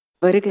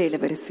வருக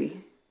இளவரசி,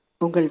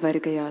 உங்கள்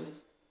வருகையால்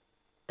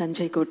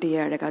தஞ்சை கோட்டையே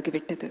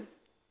அழகாகிவிட்டது.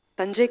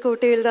 தஞ்சை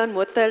கோட்டையில்தான்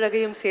மொத்த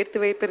அழகையும் சேர்த்து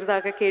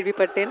வைப்பதாக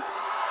கேள்விப்பட்டேன்.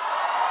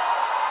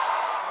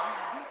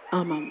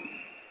 ஆமாம்,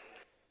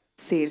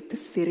 சேர்த்து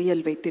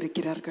சிறையில்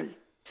வைத்திருக்கிறார்கள்.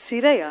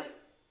 சிறையா?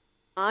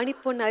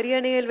 ஆணிப்பொன்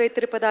அரியணையில்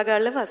வைத்திருப்பதாக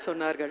அல்லவா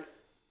சொன்னார்கள்?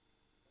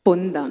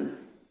 பொன்தான்,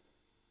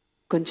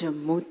 கொஞ்சம்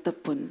மூத்த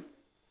பொன்.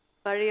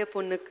 பழைய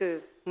பொண்ணுக்கு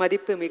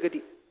மதிப்பு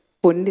மிகுதி.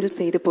 பொன்னில்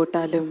செய்து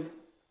போட்டாலும்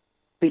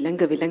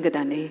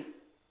விலங்குதானே.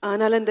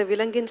 ஆனால் அந்த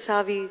விலங்கின்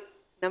சாவி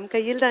நம்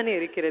கையில் தானே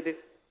இருக்கிறது.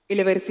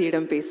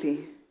 இளவரசியிடம் பேசி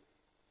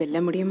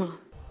வெல்ல முடியுமா?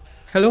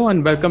 Hello and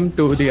welcome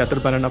to the Other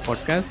Banana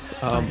podcast.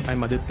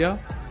 I'm Aditya.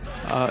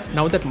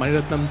 Now that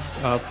Ratnam's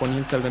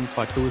Ponniyin Selvan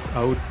Part 2 is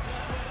out,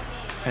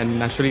 and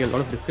naturally a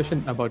lot of discussion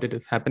about it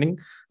is happening,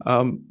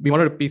 we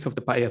wanted a piece of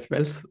the pie as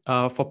well.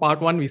 For Part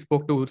 1, we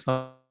spoke to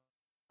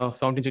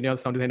sound engineer,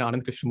 sound designer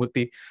Anand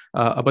Krishnamurthy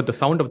about the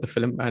sound of the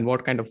film and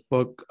what kind of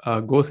work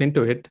goes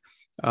into it.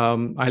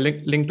 I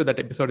link to that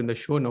episode in the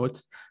show notes.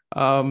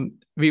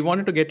 We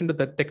wanted to get into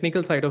the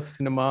technical side of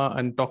cinema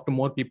and talk to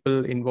more people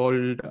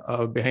involved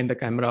behind the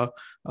camera.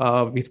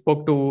 We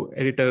spoke to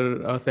editor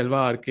Selva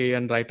RK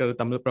and writer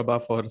Tamil Prabha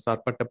for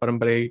Sarpatta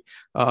Parambarai.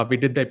 We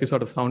did the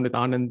episode of Sound with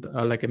Anand,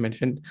 like I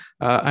mentioned.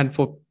 And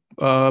for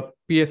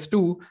PS2,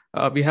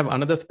 we have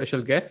another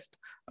special guest.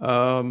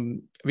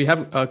 We have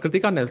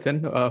Krithika Nelson,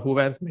 who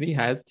wears many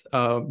hats: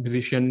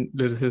 musician,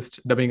 lyricist,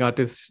 dubbing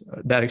artist,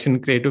 direction,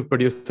 creative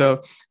producer,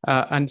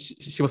 and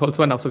she was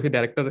also an associate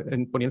director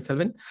in Ponniyin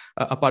Selvan,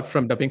 apart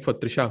from dubbing for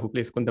Trisha, who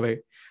plays Kundavai.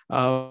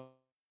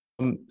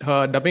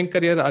 Her dubbing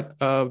career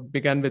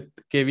began with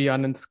KV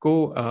Anand's Co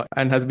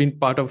and has been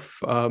part of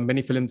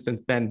many films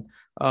since then.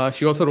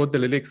 She also wrote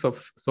the lyrics of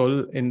Soul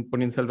in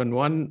Ponniyin Selvan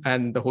 1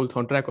 and the whole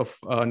soundtrack of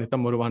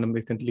Nitham Muruvanam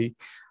recently.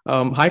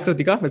 Hi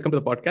Krithika, welcome to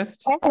the podcast.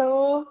 Hello.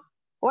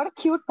 What a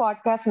cute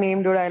podcast name,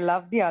 dude. I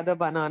love the Other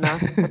Banana.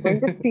 I'm going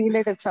to steal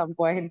it at some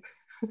point.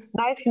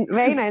 Nice,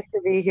 very nice to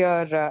be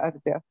here,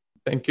 Aditya.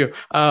 Thank you.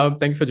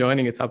 Thank you for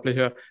joining. It's our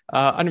pleasure.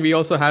 And we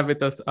also have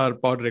with us our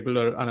pod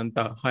regular,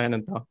 Ananta. Hi,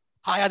 Ananta.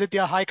 Hi,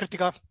 Aditya. Hi,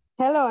 Krithika.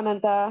 Hello,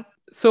 Ananta.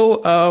 So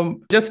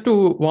just to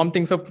warm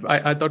things up,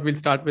 I thought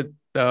we'll start with,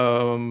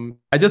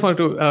 I just wanted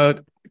to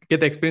get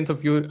the experience of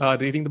you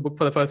reading the book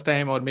for the first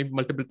time or maybe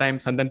multiple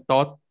times and then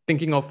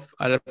thinking of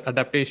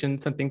adaptations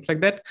and things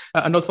like that.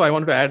 And also I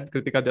wanted to add,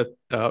 Krithika, that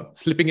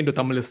slipping into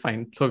Tamil is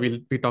fine. So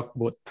we talk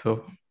both. So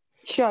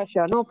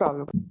Sure. No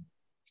problem.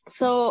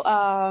 So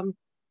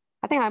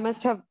I think I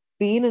must have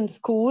been in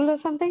school or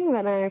something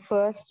when I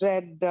first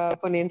read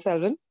Ponniyin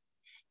Selvan.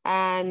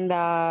 And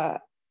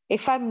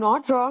if I'm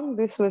not wrong,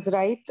 this was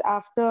right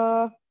after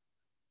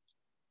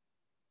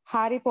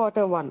Harry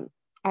Potter 1.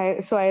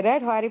 So I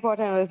read Harry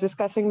Potter and I was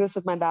discussing this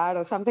with my dad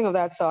or something of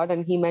that sort.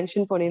 And he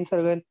mentioned Ponniyin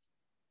Selvan.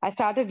 I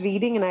started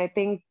reading and I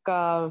think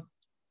I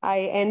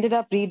ended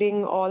up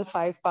reading all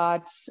 5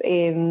 parts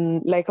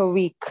in like a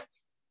week.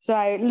 So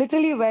I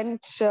literally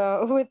went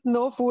with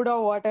no food or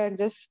water and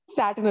just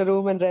sat in a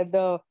room and read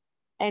the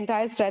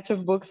entire stretch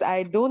of books.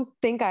 I don't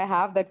think I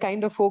have that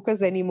kind of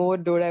focus anymore,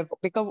 dude. I've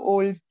become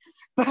old.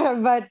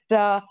 But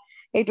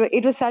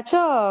it was such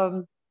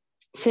a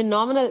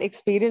phenomenal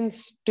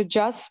experience to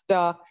just,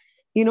 go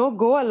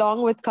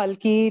along with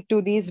Kalki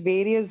to these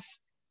various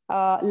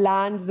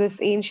lands,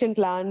 this ancient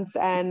lands,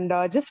 and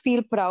just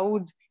feel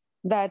proud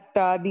that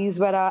these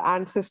were our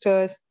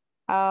ancestors.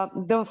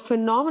 The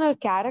phenomenal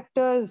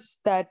characters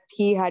that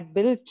he had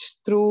built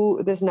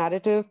through this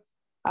narrative.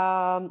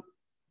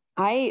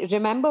 I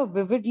remember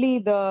vividly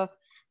the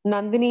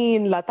Nandini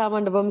in Lata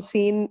Mandapam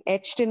scene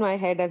etched in my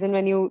head, as in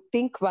when you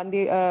think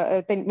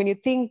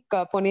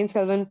Ponniyin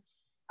Selvan,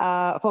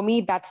 for me,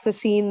 that's the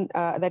scene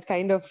that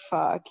kind of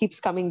keeps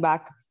coming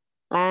back.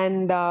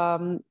 And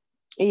and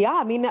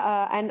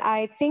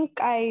I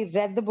think I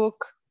read the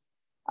book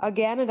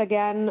again and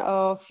again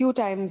a few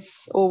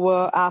times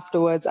over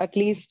afterwards, at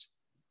least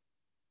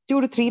 2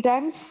 to 3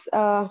 times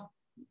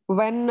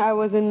when I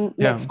was in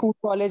school,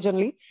 college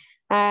only.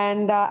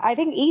 And I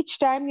think each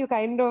time you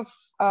kind of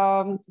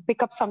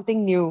pick up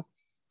something new.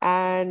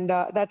 And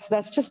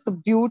that's just the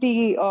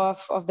beauty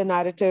of the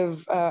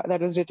narrative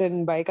that was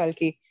written by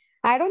Kalki.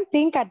 I don't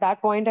think at that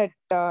point I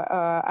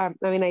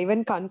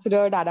even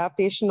considered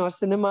adaptation or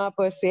cinema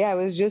per se. I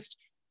was just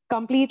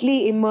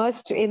completely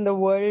immersed in the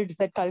world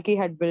that Kalki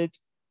had built.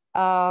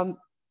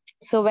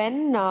 So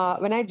when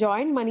I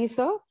joined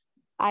Manisha,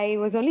 I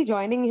was only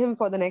joining him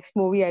for the next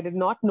movie. I did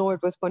not know it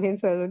was Ponniyin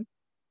Selvan.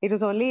 It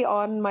was only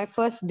on my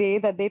first day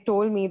that they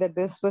told me that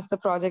this was the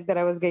project that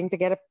I was going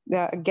to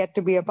get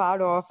to be a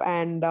part of.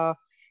 And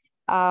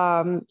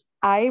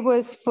I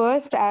was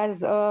first,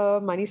 as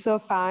a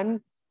Manisha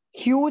fan,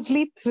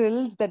 hugely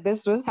thrilled that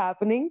this was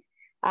happening.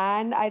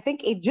 And I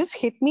think it just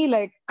hit me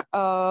like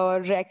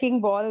a wrecking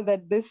ball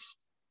that this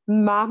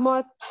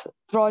mammoth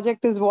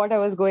project is what I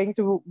was going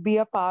to be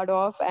a part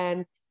of.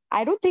 And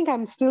I don't think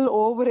I'm still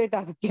over it,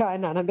 Aditya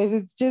and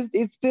Anand.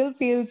 It still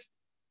feels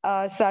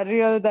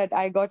surreal that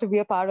I got to be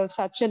a part of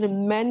such an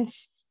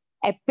immense,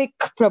 epic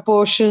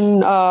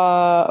proportion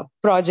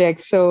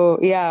project. So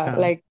yeah,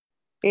 like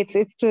It's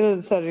still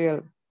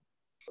surreal.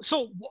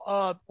 So,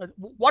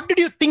 what did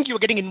you think you were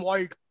getting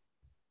involved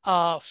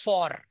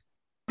for?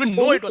 Didn't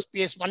know it was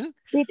PS1.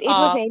 It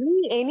was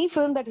any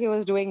film that he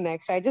was doing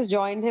next. I just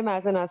joined him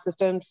as an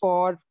assistant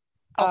for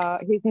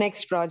his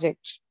next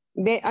project.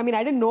 I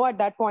didn't know at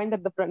that point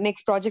that the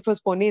next project was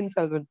Ponniyin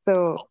Selvan.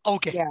 So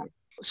Okay. yeah.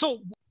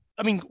 So,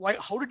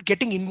 how did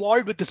getting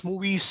involved with this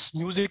movie's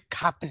music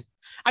happen?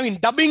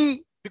 Dubbing,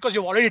 because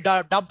you've already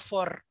dubbed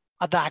for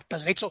other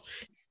actors, right? So,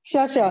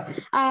 Sure.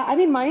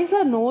 Mani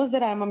sir knows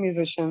that I'm a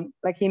musician.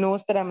 Like, he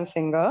knows that I'm a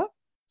singer.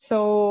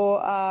 So,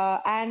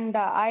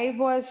 I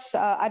was,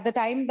 at the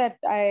time that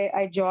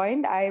I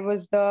joined, I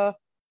was the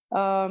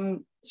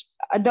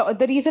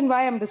reason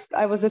why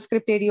I was the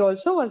script AD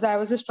also was that I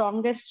was the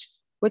strongest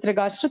with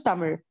regards to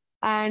Tamil.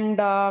 And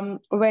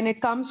when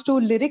it comes to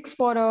lyrics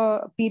for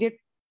a period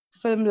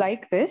film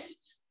like this,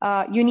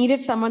 you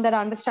needed someone that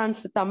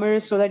understands the Tamil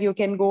so that you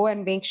can go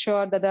and make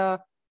sure that the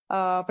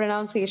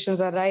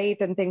pronunciations are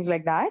right and things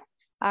like that.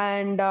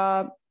 And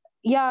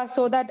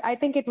so that I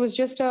think it was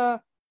just a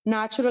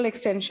natural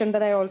extension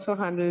that I also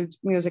handled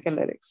music and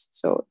lyrics.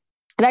 So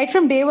right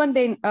from day one,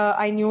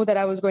 I knew that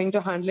I was going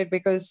to handle it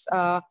because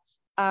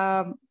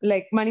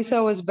like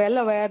Manisa was well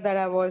aware that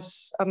I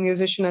was a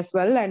musician as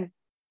well. And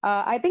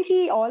I think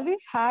he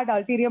always had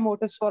ulterior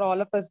motives for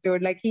all of us,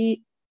 dude. Like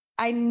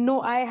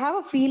I have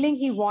a feeling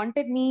he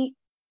wanted me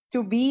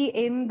to be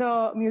in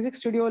the music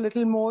studio a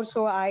little more.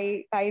 So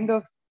I kind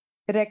of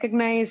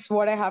recognize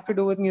what I have to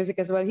do with music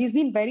as well. He's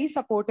been very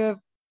supportive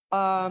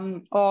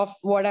of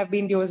what I've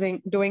been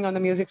doing on the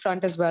music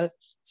front as well.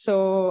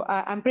 So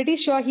I'm pretty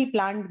sure he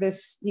planned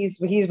this.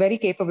 He's very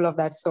capable of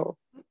that. So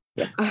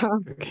yeah.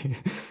 Okay.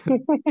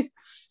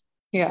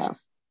 Yeah.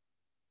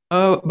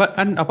 But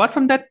and apart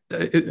from that,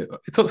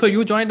 so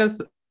you joined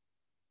as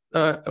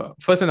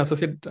first an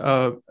associate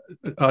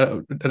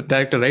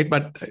director, right?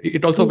 But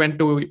it also went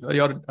to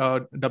your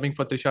dubbing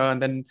for Trisha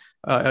and then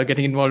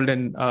getting involved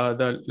in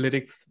the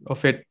lyrics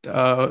of it.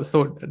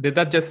 So did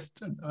that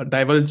just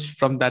diverge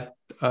from that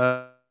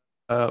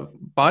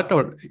part,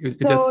 or this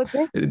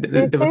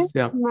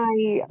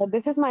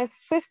is my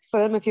fifth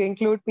film if you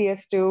include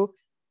PS2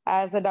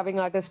 as the dubbing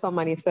artist for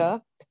Mani sir.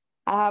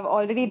 I have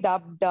already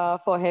dubbed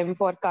for him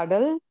for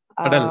Kadal,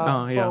 for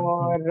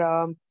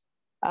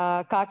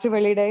Kaatru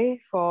Velidai,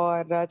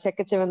 for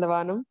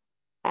Chekkachivandhavanam,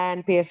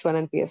 and PS1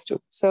 and PS2.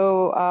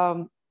 So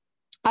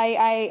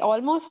I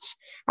almost,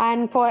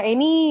 and for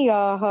any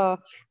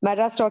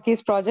Madras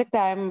Talkies project,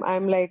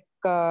 I'm like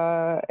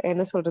what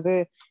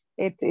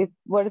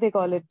do they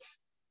call it?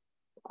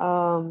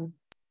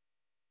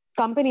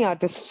 Company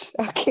artist.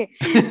 Okay.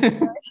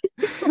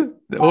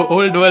 The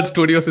old world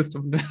studio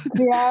system.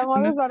 Yeah, I'm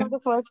always one of the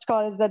first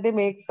calls that they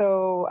make.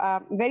 So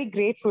I'm very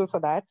grateful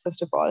for that,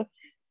 first of all.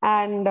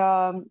 And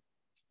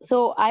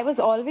so I was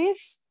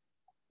always,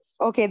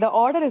 okay, the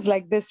order is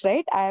like this,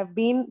 right? I have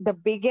been the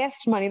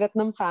biggest Mani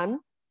Ratnam fan.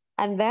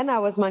 And then I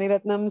was Mani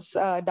Ratnam's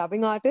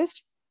dubbing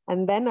artist.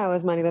 And then I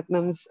was Mani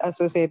Ratnam's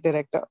associate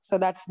director. So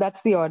that's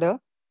the order.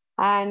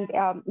 And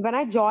when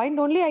I joined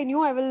only, I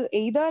knew I will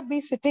either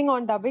be sitting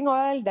on dubbing or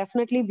I'll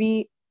definitely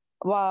be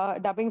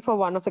dubbing for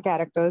one of the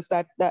characters.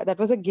 That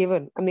was a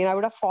given. I mean, I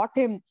would have fought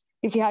him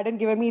if he hadn't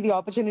given me the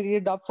opportunity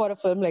to dub for a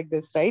film like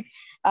this, right?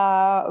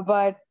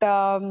 But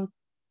the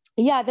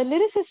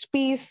lyricist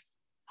piece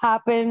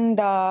happened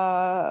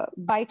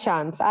by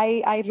chance.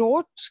 I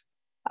wrote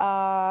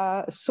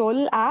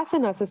Sol as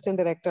an assistant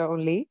director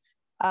only,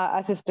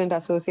 assistant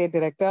associate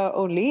director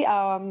only.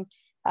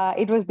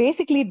 It was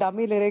basically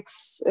dummy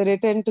lyrics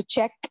written to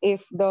check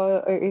if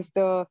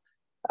the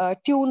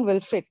tune will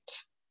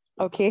fit.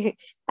 Okay,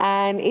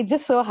 and it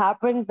just so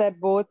happened that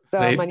both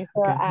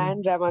Manisa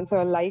and Raman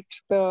sir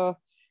liked the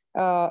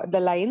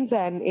lines,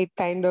 and it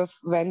kind of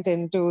went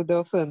into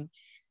the film.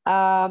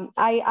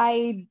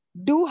 I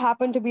do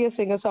happen to be a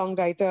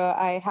singer-songwriter.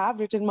 I have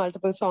written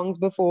multiple songs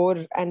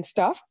before and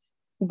stuff,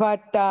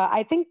 but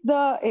I think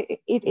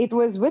it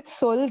was with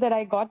Sol that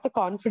I got the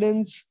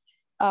confidence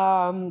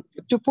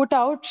to put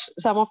out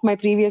some of my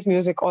previous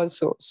music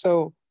also.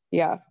 So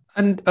yeah.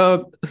 And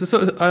we'll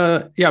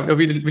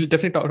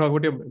definitely talk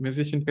about your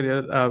musician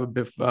career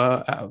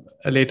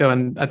later.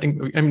 And I think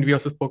we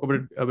also spoke about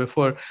it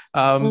before.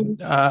 And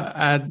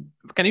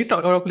can you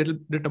talk a little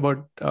bit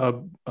about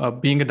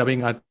being a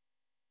dubbing artist?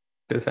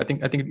 I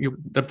think you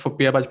dubbed for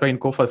Piya Bajpayee in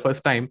Co for the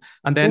first time.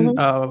 And then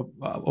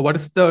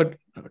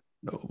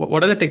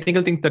what are the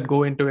technical things that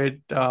go into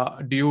it?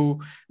 What do you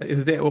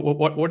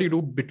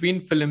do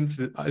between films?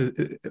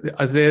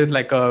 Is there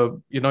like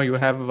you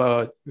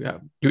have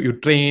you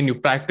train, you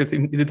practice?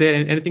 Is there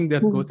anything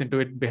that goes into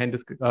it behind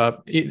this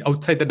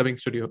outside the dubbing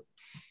studio?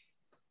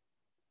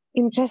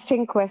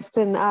 Interesting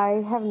question.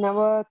 I have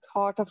never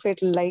thought of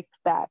it like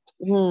that.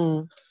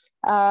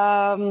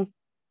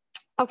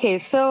 Okay,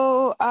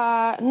 so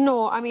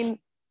no, I mean,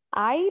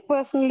 I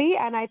personally,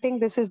 and I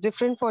think this is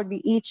different for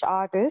each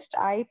artist,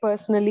 I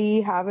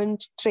personally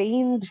haven't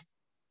trained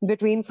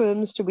between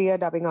films to be a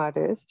dubbing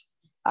artist.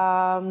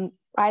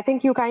 I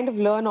think you kind of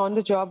learn on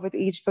the job with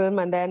each film,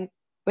 and then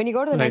when you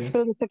go to the next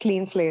film, it's a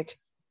clean slate.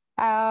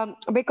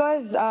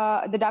 Because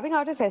the dubbing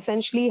artist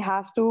essentially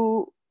has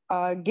to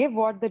give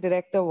what the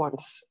director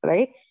wants,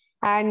 right?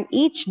 And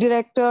each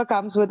director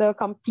comes with a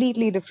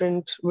completely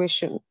different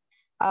vision.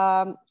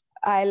 Um,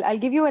 I'll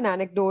give you an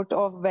anecdote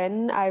of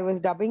when I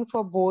was dubbing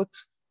for both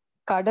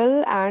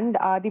Kadal and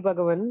Adi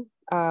Bhagavan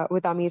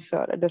with Amir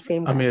sir at the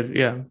same time. Amir,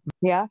 yeah.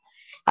 Yeah.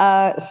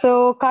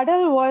 So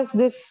Kadal was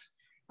this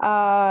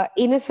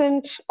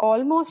innocent,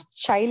 almost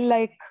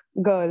childlike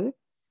girl.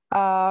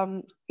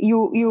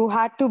 You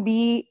had to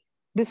be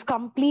this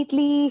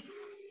completely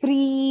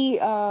free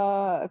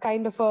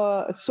kind of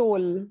a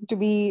soul to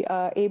be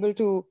able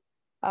to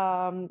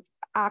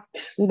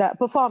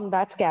perform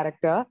that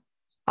character.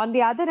 On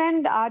the other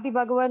end, Adi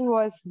Bhagavan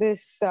was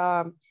this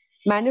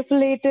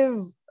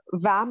manipulative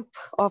vamp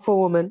of a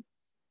woman,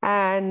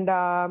 and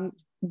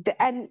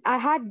and I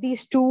had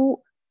these two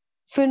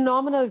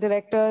phenomenal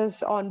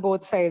directors on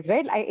both sides,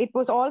 right? It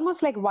was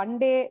almost like one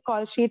day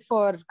call sheet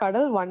for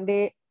Kadal, one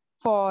day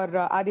for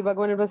Adi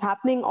Bhagavan. It was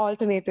happening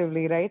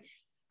alternatively, right?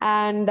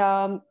 And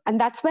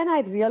that's when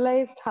I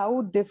realized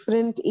how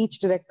different each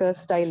director's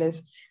style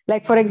is.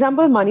 Like, for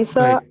example,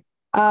 Manisa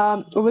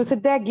will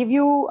sit there, give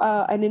you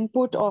an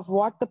input of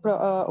what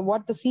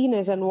the scene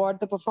is and what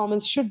the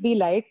performance should be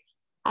like,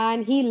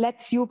 and he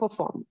lets you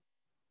perform,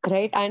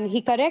 right? And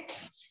he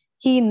corrects,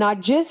 he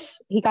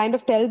nudges, he kind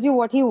of tells you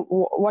what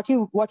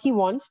he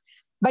wants,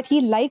 but he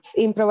likes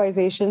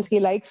improvisations. He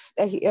likes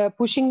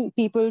pushing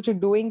people to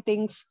doing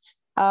things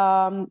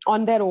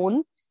on their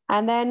own.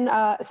 And then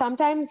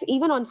sometimes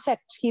even on set,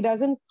 he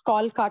doesn't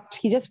call cut.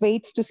 He just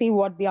waits to see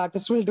what the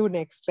artist will do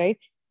next, right?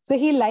 So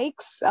he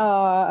likes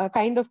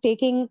kind of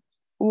taking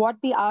what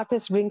the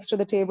artist brings to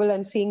the table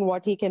and seeing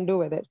what he can do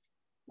with it.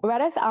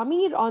 Whereas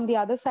Amir, on the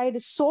other side,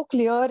 is so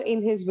clear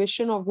in his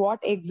vision of what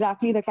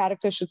exactly the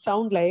character should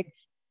sound like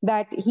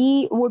that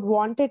he would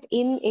want it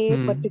in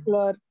a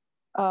particular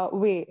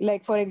way.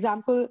 Like, for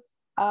example,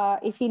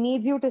 if he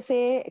needs you to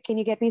say, "Can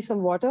you get me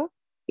some water?"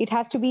 It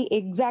has to be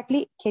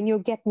exactly, "Can you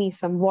get me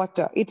some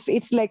water?"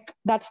 It's like,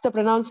 that's the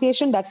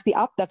pronunciation, that's the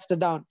up, that's the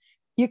down.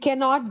 You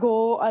cannot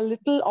go a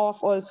little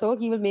off also.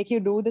 He will make you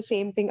do the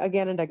same thing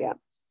again and again.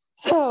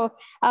 So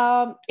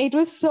it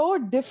was so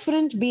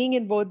different being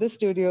in both the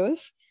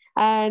studios.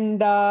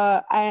 And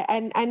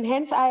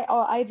hence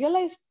I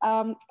realized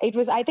it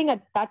was, I think,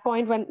 at that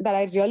point when that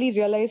I really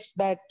realized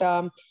that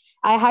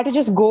I had to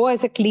just go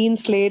as a clean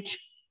slate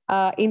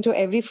into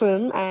every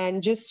film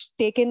and just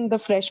take in the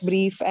fresh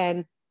brief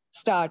and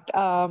start.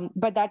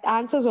 But that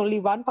answers only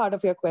one part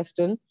of your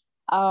question.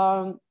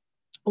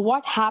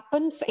 What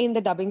happens in the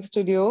dubbing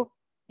studio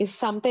is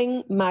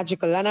something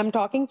magical. And I'm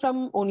talking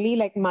from only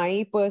like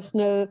my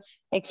personal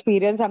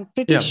experience. I'm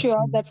pretty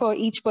sure that for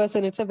each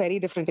person, it's a very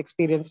different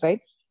experience,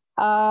 right?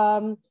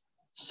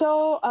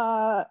 So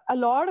a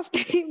lot of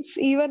times,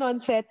 even on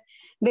set,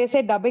 they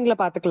say dubbing la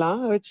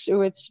pathikalam, which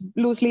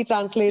loosely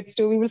translates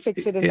to "we will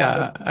fix it in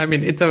dubbing." I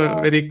mean, it's a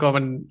very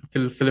common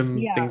film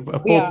thing.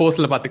 Post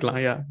la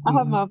pathikalam, yeah.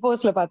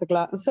 Post la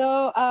pathikalam.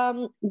 So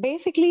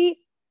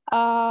basically,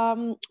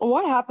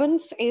 what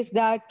happens is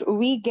that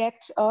we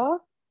get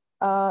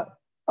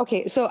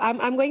okay, so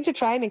I'm going to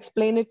try and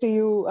explain it to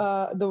you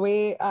the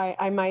way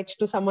I might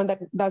to someone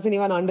that doesn't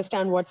even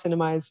understand what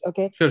cinema is.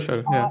 Okay.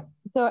 Sure. Yeah.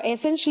 So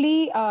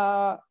essentially,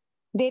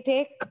 they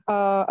take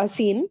a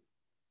scene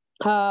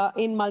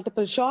in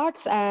multiple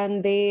shots,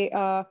 and they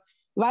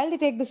while they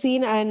take the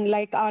scene, and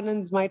like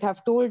Anand might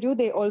have told you,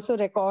 they also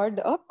record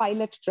a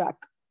pilot track,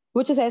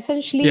 which is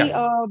essentially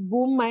a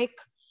boom mic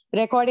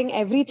recording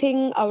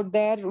everything out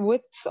there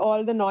with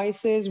all the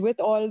noises, with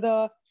all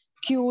the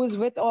cues,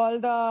 with all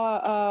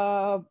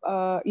the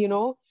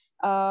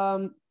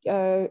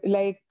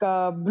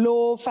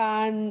blow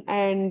fan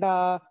and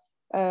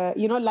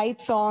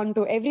lights on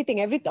to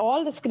everything,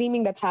 all the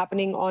screaming that's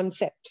happening on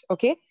set.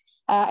 Okay.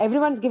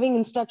 Everyone's giving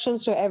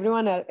instructions to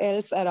everyone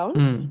else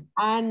around,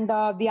 and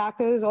the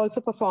actor is also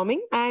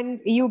performing,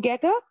 and you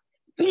get a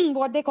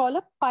what they call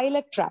a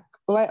pilot track,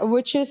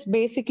 which is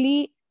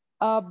basically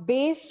a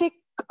basic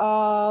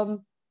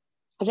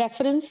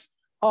reference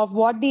of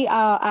what the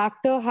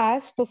actor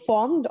has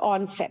performed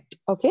on set.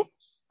 Okay.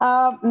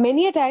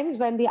 Many a times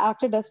when the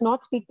actor does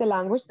not speak the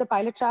language, the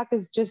pilot track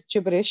is just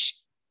gibberish,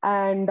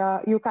 and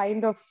you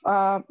kind of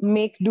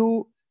make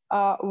do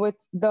with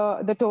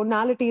the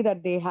tonality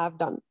that they have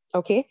done.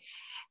 Okay.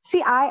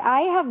 See,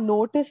 I have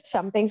noticed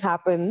something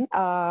happen,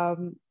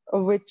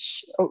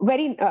 which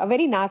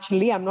very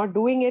naturally, I'm not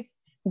doing it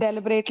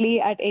deliberately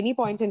at any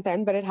point in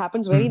time, but it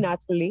happens very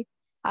naturally.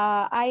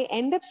 I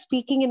end up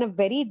speaking in a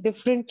very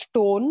different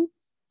tone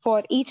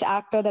for each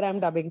actor that I'm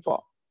dubbing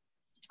for.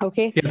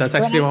 Okay. Yeah, that's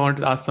actually I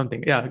wanted to ask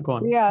something. Yeah, go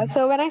on. Yeah.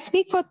 So when I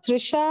speak for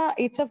Trisha,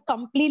 it's a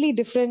completely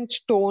different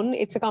tone.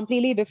 It's a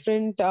completely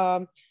different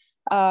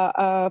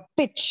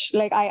pitch.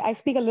 Like I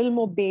speak a little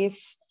more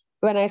bass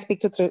when I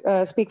speak for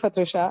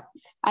Trisha.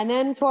 And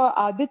then for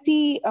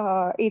Aditi,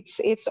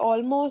 it's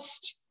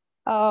almost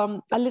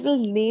a little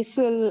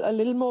nasal, a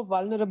little more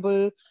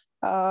vulnerable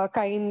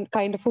kind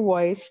of a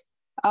voice.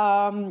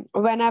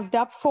 When I've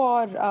dubbed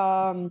for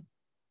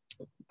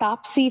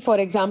Tapsi, for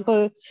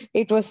example,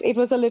 it was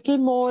a little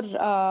more,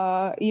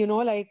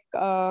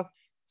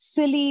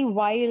 silly,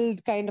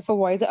 wild kind of a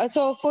voice.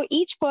 So for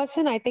each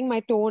person, I think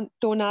my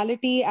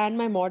tonality and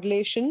my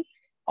modulation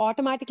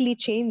automatically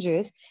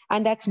changes,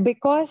 and that's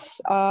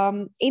because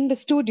in the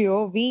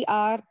studio we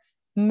are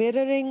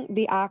mirroring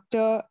the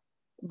actor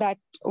that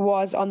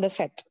was on the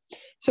set.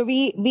 So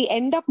we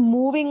end up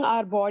moving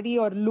our body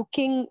or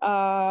looking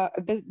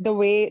the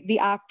way the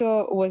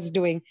actor was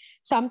doing.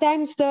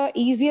 Sometimes the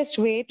easiest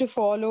way to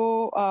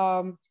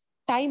follow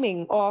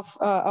timing of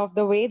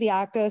the way the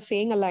actor is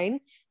saying a line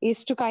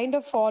is to kind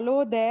of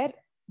follow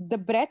the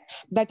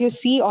breath that you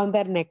see on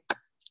their neck.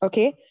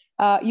 Okay,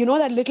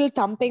 that little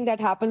thumping that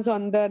happens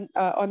on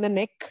the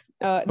neck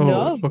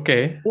nerve.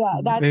 Okay. Yeah,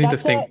 Very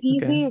that's a interesting.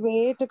 easy Okay.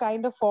 way to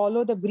kind of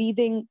follow the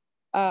breathing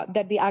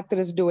that the actor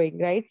is doing,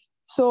 right?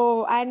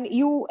 So, and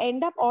you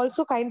end up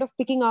also kind of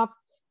picking up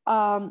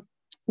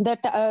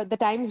the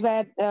times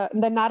where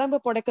the narambu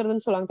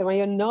podakkuradhu solanga,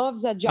 your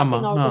nerves are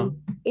jutting out,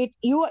 and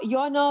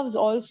your nerves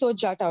also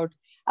jut out.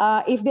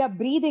 If they are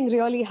breathing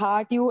really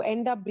hard, you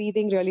end up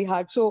breathing really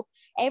hard. So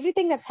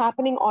everything that's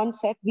happening on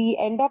set, we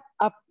end up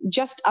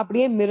just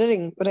அப்படியே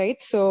mirroring,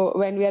 right? So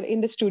when we are in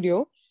the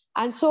studio,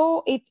 and so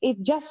it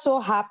just so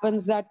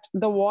happens that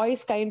the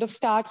voice kind of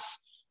starts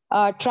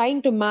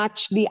trying to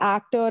match the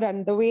actor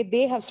and the way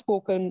they have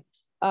spoken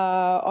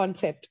on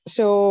set.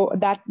 So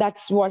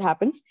that's what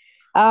happens.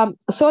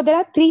 So there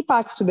are three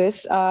parts to this,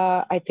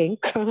 I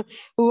think.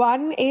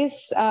 One is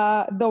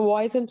the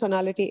voice and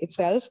tonality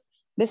itself.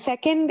 The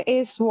second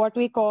is what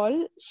we call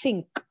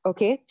sync.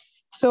 Okay,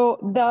 so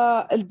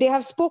they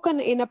have spoken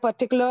in a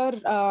particular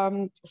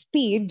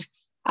speed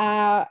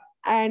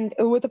and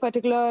with a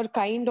particular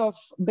kind of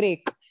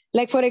break.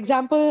 Like for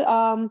example,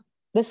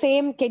 the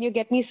same, can you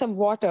get me some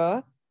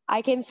water?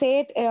 I can say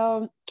it,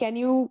 can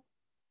you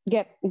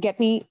get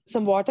me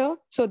some water?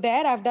 So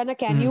there I've done a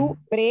can you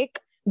break,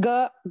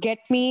 get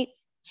me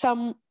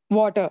some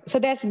water. So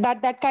there's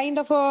that kind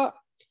of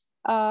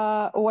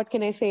a what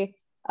can I say,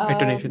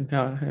 Intonation.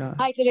 Yeah.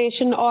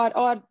 iteration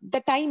or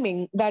the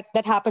timing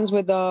that happens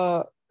with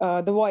the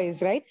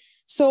voice, right?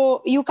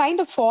 So you kind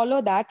of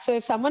follow that. So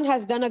if someone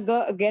has done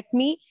a get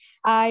me,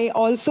 I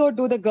also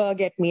do the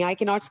get me. I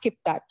cannot skip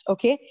that.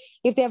 Okay,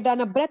 if they have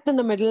done a breath in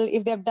the middle,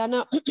 if they have done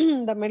a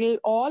the middle,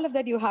 all of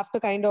that you have to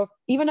kind of,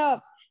 even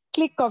a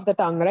click of the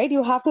tongue, right?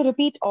 You have to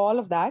repeat all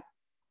of that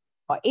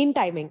in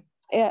timing.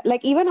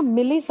 Like even a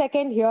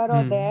millisecond here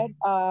or there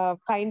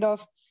kind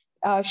of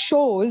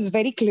shows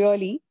very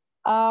clearly.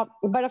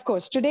 But of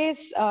course,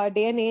 today's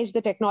day and age,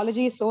 the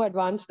technology is so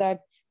advanced that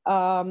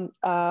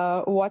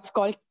what's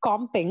called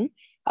comping,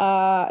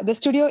 the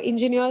studio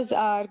engineers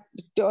are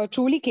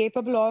truly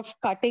capable of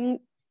cutting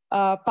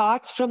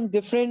parts from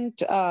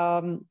different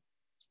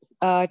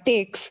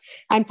takes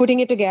and putting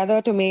it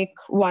together to make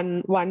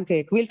one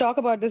take. We'll talk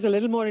about this a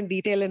little more in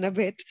detail in a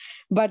bit,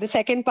 but the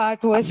second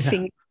part was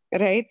sync,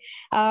 right?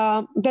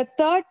 The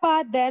third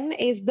part then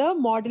is the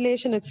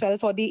modulation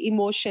itself, or the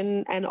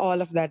emotion and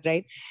all of that,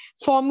 right?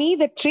 For me,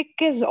 the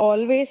trick is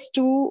always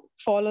to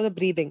follow the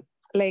breathing.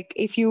 Like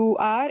if you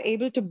are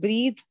able to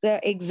breathe the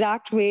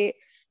exact way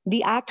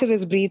the actor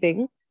is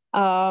breathing,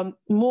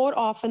 more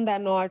often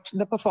than not,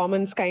 the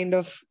performance kind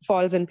of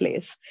falls in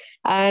place.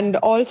 And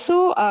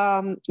also,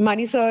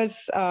 Mani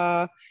sir's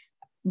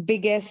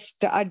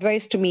biggest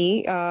advice to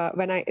me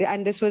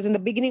and this was in the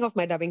beginning of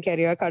my dubbing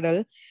career,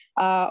 Kadal,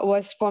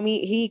 was for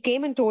me, he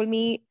came and told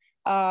me,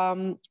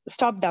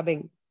 stop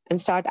dubbing and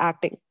start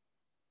acting.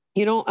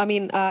 I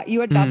mean,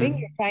 you are dubbing,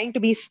 you're trying to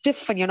be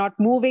stiff and you're not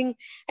moving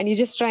and you're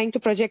just trying to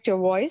project your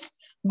voice.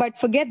 But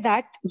forget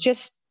that,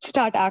 just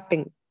start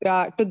acting.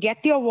 To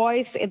get your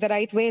voice in the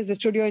right way is the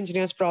studio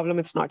engineer's problem.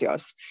 It's not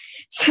yours.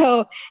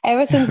 So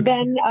ever since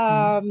then,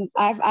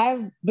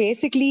 I've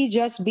basically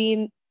just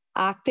been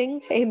acting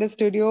in the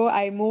studio.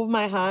 I move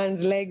my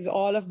hands, legs,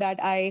 all of that.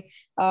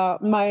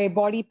 My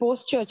body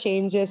posture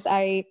changes.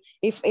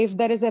 If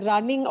there is a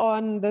running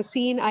on the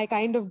scene, I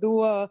kind of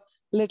do a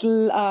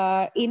little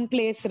in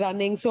place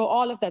running. So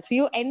all of that. So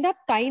you end up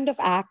kind of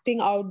acting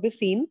out the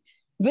scene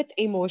with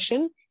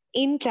emotion,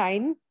 in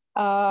time,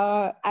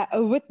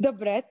 with the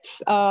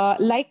breath,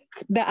 like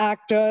the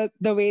actor,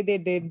 the way they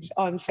did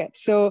on set.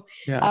 So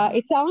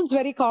it sounds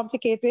very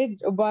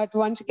complicated, but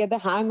once you get the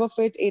hang of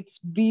it, it's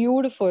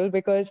beautiful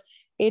because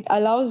it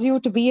allows you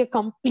to be a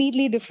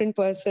completely different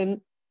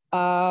person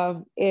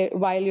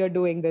while you're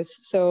doing this.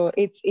 So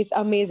it's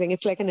amazing.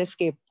 It's like an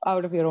escape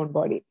out of your own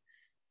body.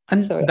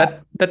 And so,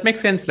 that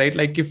makes sense, right?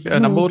 Like if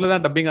நம்ம ஊர்ல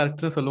தான் dubbing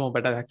actor சொல்லுவோம்,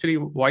 but actually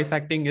voice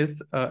acting is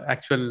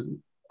actual.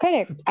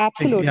 Correct.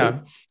 Absolutely.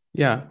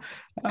 Yeah.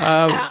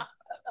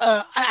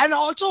 And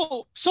also,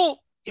 so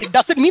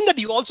does it mean that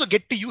you also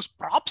get to use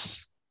props?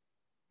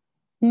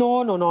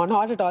 No,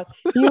 not at all.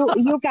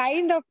 You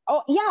kind of,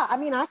 I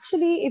mean,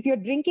 actually, if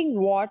you're drinking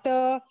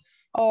water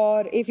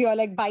or if you're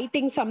like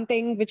biting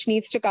something which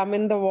needs to come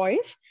in the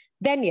voice,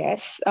 then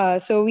yes.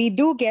 So we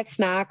do get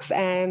snacks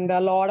and a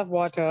lot of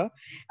water.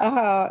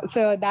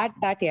 So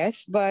that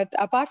yes. But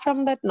apart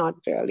from that, not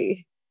really.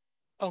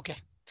 Okay.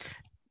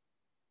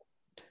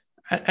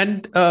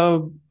 And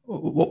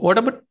what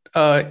about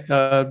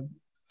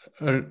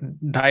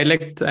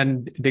dialects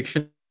and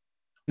diction?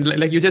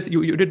 Like you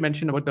did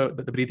mention about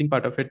the breathing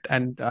part of it,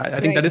 and I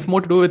think that is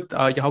more to do with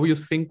how you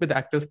sync with the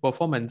actor's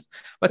performance.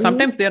 But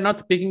sometimes they are not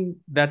speaking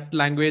that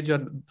language,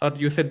 or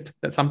you said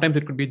that sometimes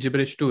it could be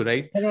gibberish too,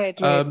 right? Right.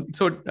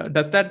 So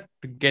does that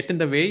get in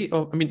the way?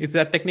 I mean, is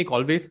that technique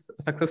always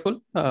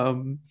successful?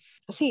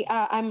 See,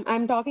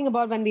 I'm talking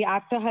about when the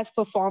actor has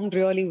performed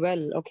really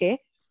well. Okay.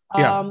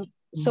 Yeah.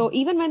 So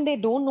even when they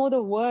don't know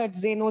the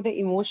words, they know the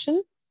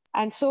emotion,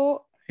 and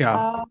so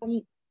Yeah.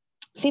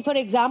 see, for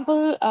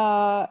example,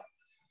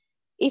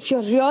 if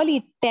you're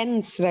really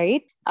tense,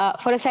 right?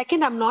 For a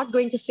second, I'm not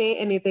going to say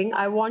anything.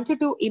 I want you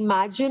to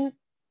imagine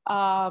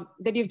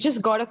that you've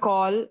just got a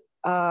call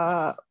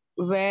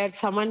where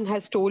someone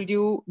has told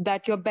you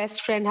that your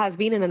best friend has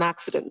been in an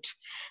accident,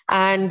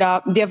 and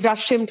they've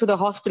rushed him to the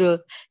hospital,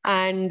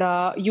 and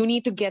you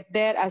need to get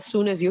there as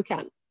soon as you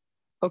can.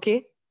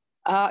 Okay.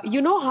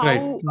 You know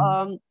Right.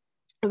 how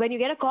when you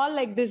get a call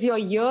like this, your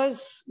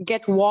ears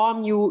get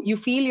warm, you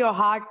feel your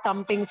heart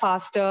thumping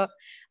faster,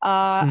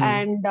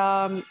 and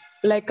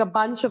like a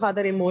bunch of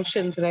other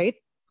emotions, right?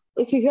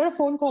 If you hear a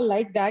phone call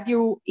like that,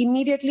 you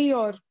immediately,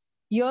 your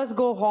ears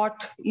go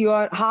hot,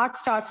 your heart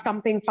starts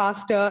thumping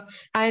faster,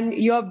 and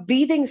your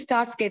breathing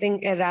starts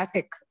getting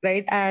erratic,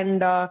 right?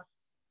 And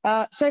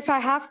so if I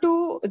have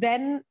to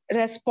then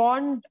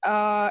respond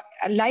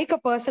like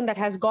a person that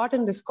has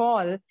gotten this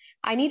call,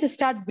 I need to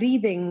start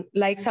breathing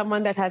like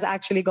someone that has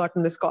actually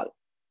gotten this call,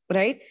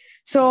 right?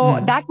 So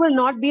that will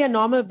not be a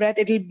normal breath.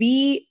 It'll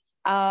be,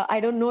 I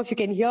don't know if you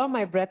can hear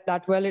my breath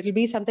that well. It'll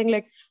be something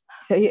like,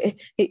 it'll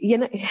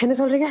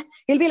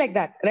be like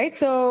that, right?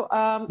 So,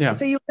 Yeah.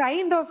 so you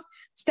kind of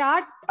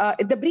start,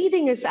 the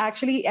breathing is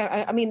actually,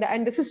 I mean,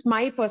 and this is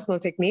my personal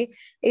technique,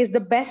 is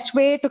the best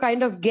way to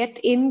kind of get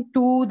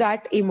into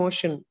that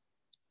emotion,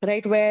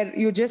 right? Where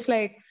you just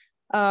like,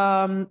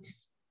 and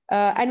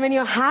when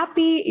you're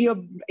happy,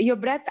 your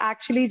breath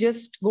actually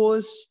just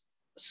goes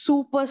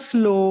super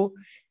slow.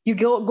 You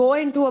go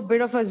into a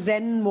bit of a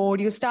zen mode.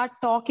 You start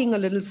talking a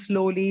little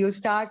slowly. You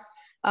start,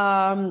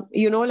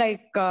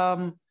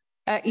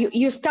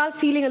 you start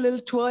feeling a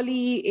little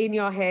twirly in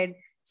your head.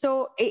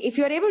 So if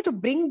you're able to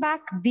bring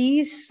back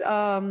these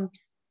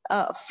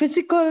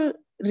physical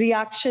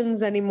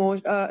reactions and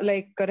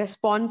like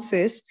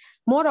responses,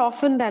 more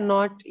often than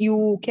not,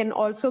 you can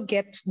also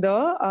get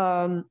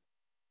the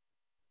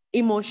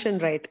emotion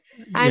right.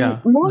 And Yeah.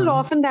 more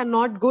often than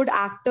not, good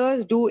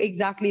actors do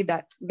exactly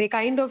that. They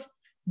kind of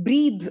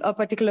breathe a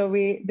particular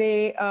way.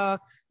 They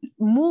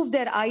move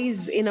their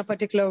eyes in a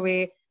particular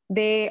way.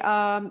 They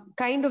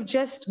kind of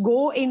just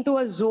go into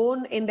a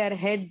zone in their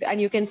head, and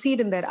you can see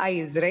it in their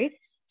eyes, right?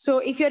 So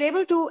if you're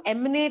able to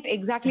emanate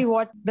exactly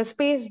what the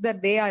space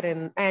that they are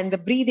in and the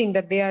breathing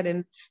that they are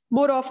in,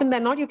 more often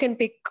than not, you can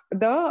pick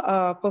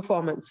the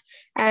performance.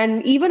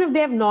 And even if they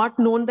have not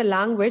known the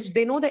language,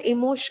 they know the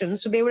emotion.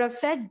 So they would have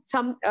said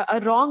a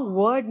wrong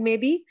word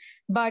maybe,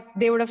 but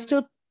they would have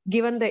still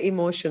given the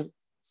emotion.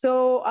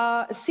 So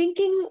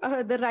syncing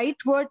the right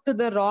word to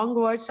the wrong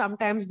word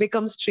sometimes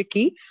becomes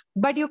tricky,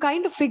 but you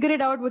kind of figure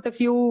it out with a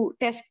few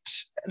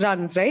test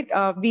runs, right?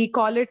 We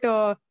call it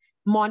a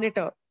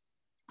monitor.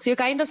 So you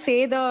kind of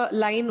say the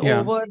line Yeah.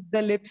 over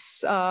the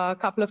lips a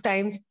couple of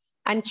times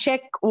and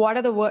check what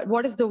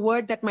is the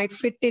word that might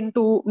fit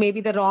into maybe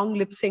the wrong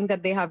lip sync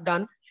that they have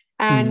done.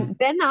 And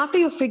then after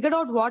you figured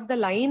out what the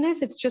line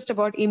is, it's just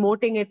about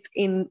emoting it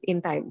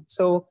in time.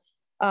 So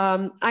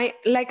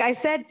I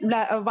said,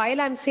 while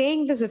I'm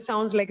saying this, it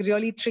sounds like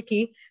really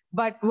tricky,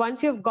 but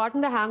once you've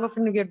gotten the hang of it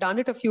and you've done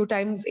it a few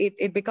times,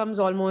 it becomes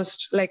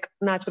almost like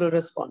natural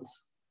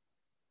response.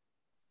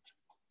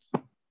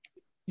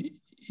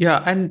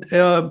 Yeah, and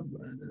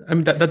I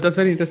mean that's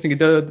very interesting.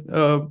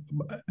 The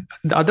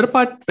other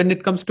part, when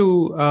it comes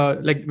to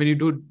like when you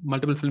do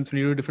multiple films, when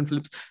you do different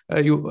films,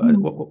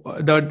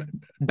 the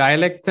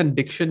dialects and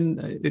diction,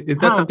 is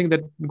that something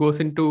that goes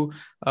into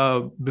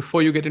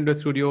before you get into a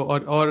studio,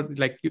 or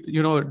like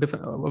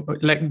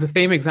different, like the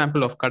same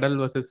example of Kadal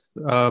versus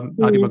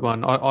Adi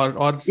Bhagwan,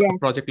 or a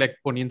project like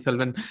Ponniyin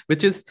Selvan,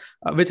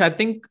 which I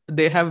think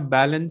they have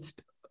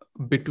balanced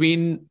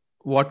between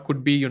what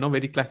could be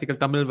very classical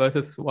Tamil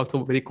versus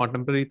also very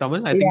contemporary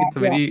Tamil. I think it's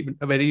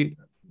a very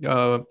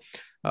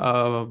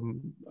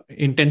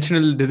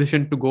intentional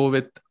decision to go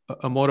with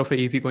a more of a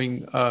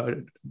easygoing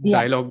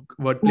dialogue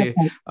wordplay.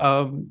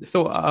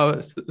 So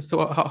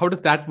how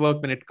does that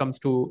work when it comes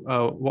to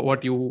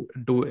what you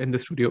do in the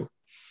studio?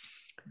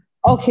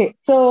 Okay,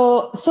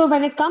 so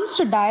when it comes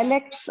to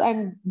dialects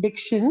and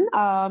diction,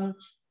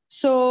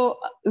 so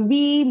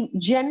we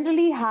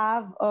generally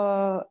have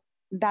a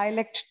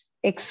dialect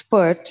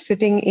expert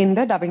sitting in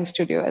the dubbing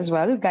studio as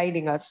well,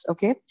 guiding us.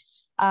 Okay,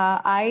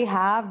 I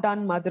have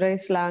done Madurai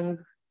slang.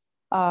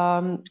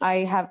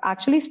 I have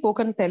actually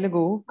spoken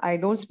Telugu. I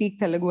don't speak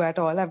Telugu at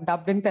all. I've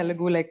dubbed in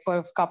Telugu like for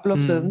a couple of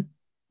films,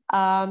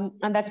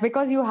 and that's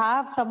because you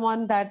have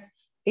someone that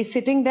is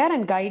sitting there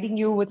and guiding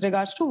you with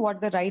regards to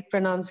what the right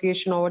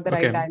pronunciation or what the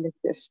right dialect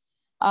is.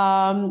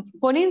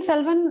 Ponniyin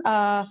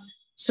Selvan,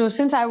 So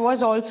since I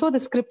was also the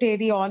script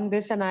AD on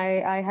this, and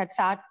I had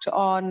sat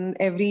on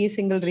every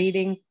single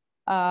reading,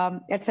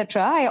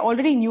 etc., I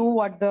already knew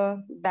what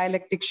the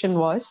dialect diction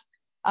was.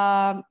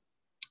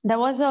 There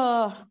was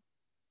a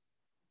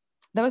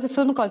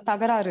film called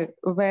Tagararu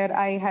where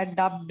I had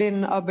dubbed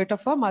in a bit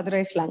of a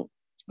Madurai slang.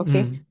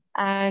 Okay. Mm.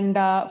 And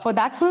for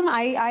that film,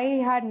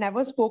 I had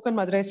never spoken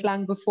Madurai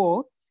slang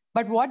before.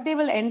 But what they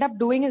will end up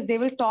doing is they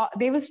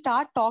will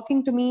start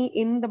talking to me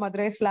in the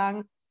Madurai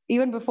slang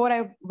even before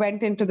I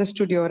went into the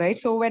studio, right?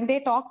 So when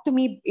they talk to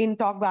me in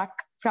talkback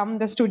from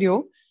the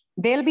studio,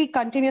 they'll be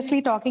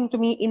continuously talking to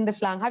me in the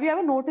slang. Have you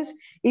ever noticed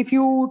if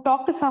you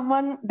talk to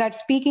someone that's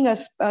speaking a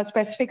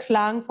specific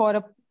slang for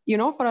a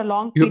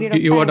long period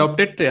of You time? adopt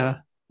it, yeah.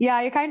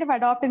 Yeah, you kind of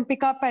adopt and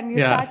pick up, and you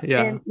Yeah,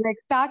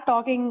 start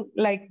talking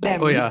like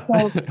them. Oh yeah,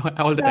 So,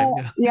 all the time.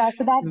 Yeah.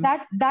 so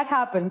that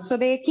happens. So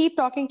they keep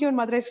talking to you in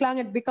Madurai slang.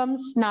 It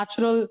becomes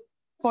natural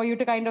for you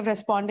to kind of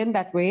respond in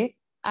that way.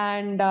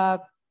 And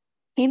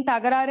in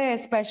Tagarare,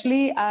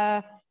 especially,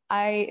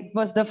 it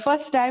was the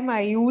first time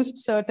I used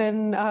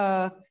certain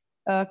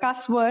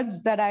cuss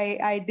words that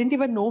I didn't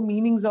even know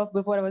meanings of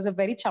before. I was a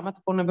very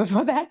chamatapona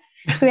before that.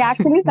 So they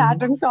actually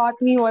sat and taught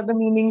me what the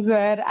meanings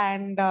were.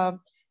 And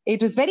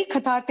it was very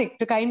cathartic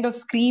to kind of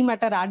scream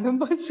at a random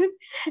person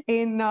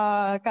in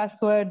cuss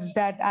words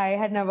that I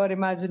had never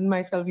imagined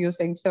myself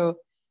using. So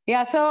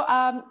yeah, so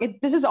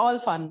this is all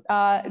fun.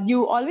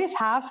 You always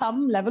have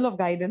some level of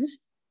guidance.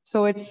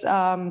 So it's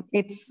all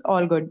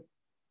good.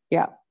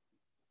 Yeah.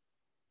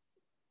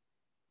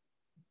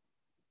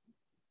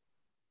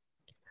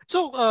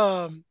 So,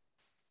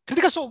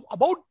 Krithika, so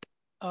about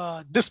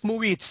this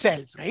movie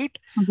itself, right?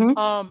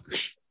 Mm-hmm.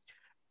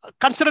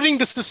 Considering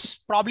this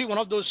is probably one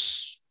of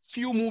those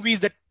few movies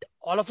that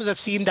all of us have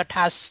seen that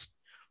has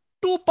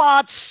two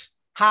parts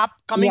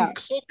coming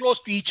so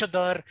close to each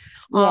other.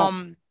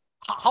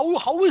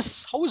 How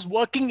is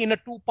working in a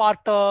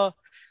two-parter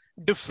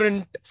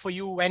different for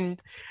you? And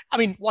I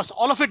mean, was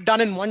all of it done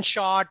in one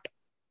shot?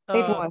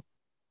 It was.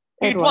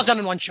 It was done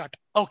in one shot.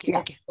 Okay,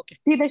 okay.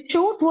 See, the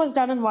shoot was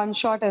done in one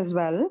shot as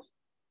well,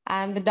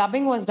 and the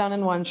dubbing was done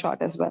in one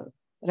shot as well,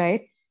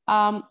 right?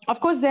 Of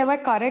course, there were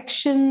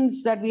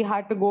corrections that we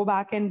had to go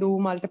back and do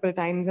multiple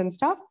times and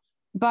stuff,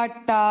 but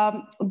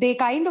they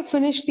kind of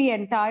finished the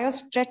entire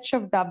stretch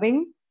of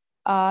dubbing,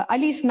 at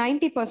least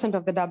 90%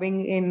 of the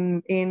dubbing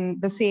in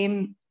the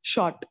same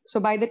shot.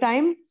 So by the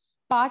time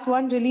part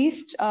one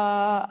released,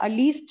 at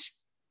least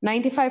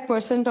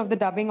 95% of the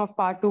dubbing of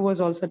part two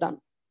was also done.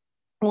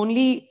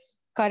 Only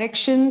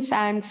corrections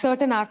and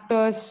certain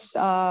actors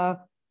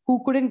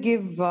who couldn't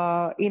give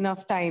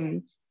enough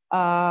time,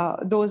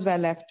 those were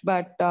left.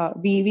 But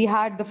we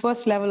had the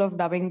first level of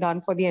dubbing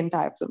done for the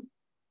entire film.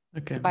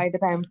 Okay. By the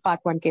time part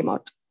one came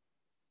out.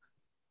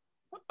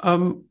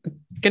 Can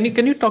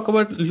you talk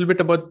about a little bit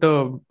about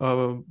the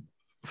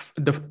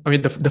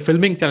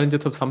filming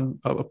challenges of some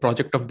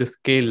project of this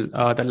scale?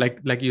 That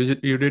like you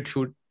did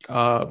shoot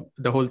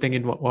the whole thing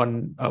in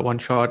one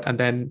shot, and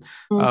then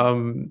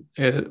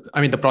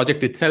the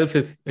project itself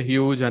is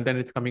huge, and then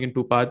it's coming in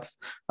two parts.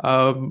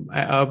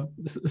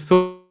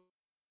 So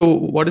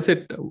what is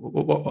it? There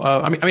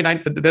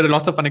are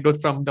lots of anecdotes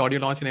from the audio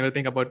launch and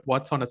everything about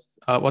what's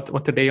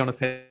a day on a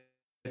set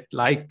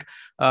like.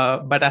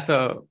 But as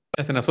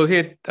an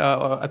associate,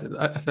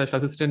 as an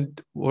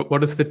assistant,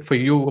 what is it for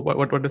you?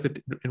 What does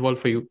it involve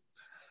for you?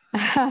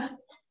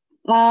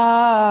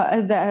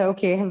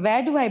 Okay,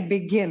 where do I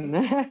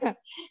begin?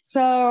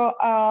 So,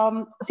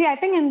 see, I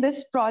think in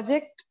this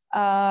project,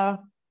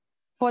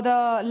 for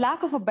the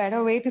lack of a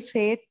better way to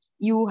say it,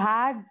 you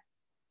had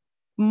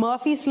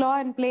Murphy's Law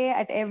in play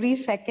at every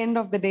second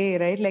of the day,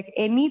 right? Like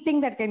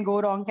anything that can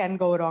go wrong can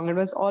go wrong. It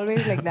was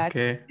always like that.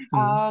 Okay.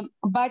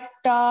 But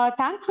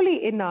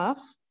thankfully enough,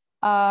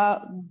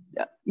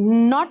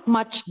 not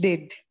much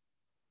did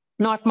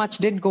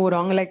go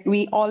wrong. Like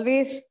we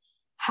always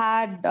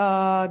had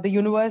the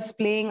universe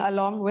playing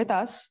along with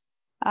us.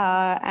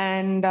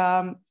 And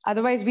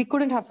otherwise, we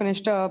couldn't have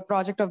finished a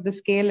project of this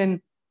scale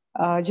in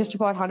just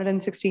about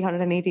 160,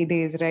 180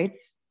 days, right?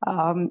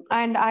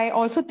 And I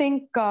also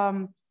think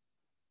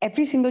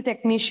every single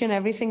technician,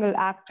 every single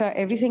actor,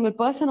 every single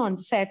person on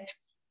set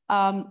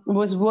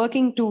was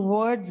working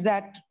towards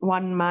that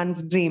one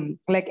man's dream.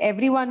 Like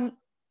everyone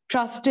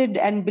trusted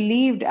and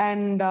believed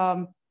and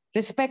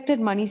respected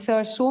Mani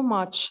sir so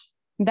much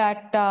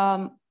that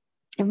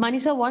if Mani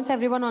sir wants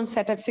everyone on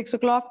set at 6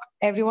 o'clock,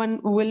 everyone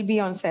will be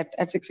on set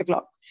at 6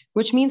 o'clock,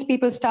 which means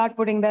people start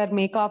putting their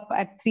makeup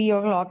at 3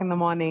 o'clock in the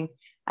morning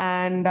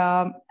and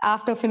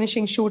after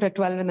finishing shoot at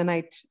 12 in the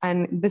night.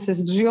 And this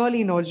is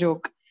really no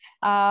joke.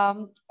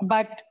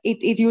 But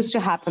it used to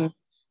happen.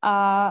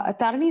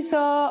 Tarani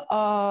sir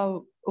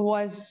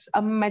was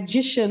a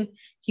magician.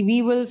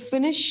 We will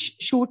finish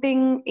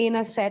shooting in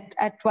a set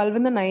at 12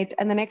 in the night,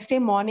 and the next day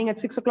morning at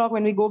 6 o'clock,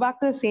 when we go back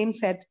to the same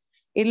set,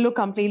 it'll look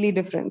completely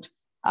different.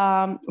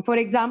 For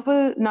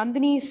example,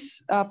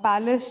 Nandini's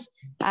palace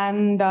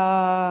and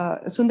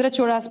Sundara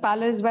Chora's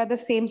palace were the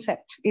same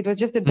set. It was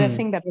just the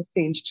dressing that was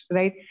changed,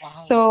 right? Wow.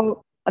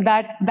 So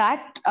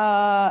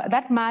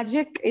that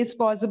magic is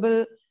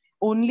possible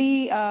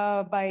only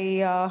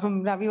by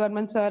Ravi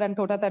Varman sir and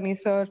Tota Tani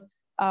sir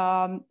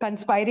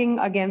conspiring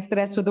against the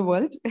rest of the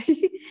world.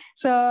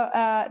 So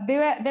they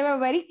were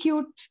very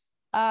cute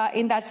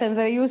in that sense.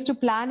 They used to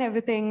plan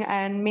everything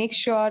and make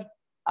sure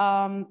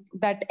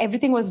that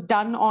everything was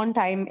done on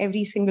time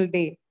every single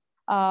day.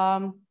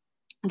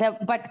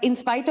 But in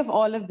spite of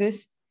all of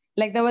this,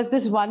 like there was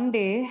this one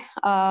day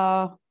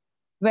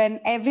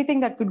when everything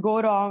that could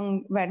go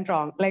wrong went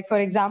wrong. Like, for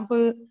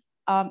example,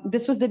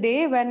 this was the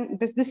day when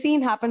this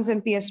scene happens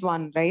in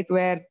PS1, right?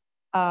 Where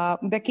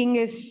the king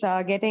is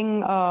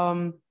getting,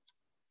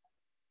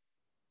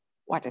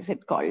 what is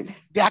it called?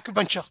 The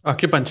acupuncture.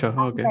 Acupuncture.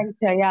 Okay.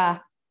 Acupuncture, yeah.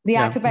 The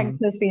Yeah.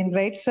 acupuncture scene,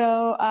 right?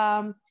 So,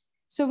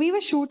 so we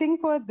were shooting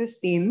for this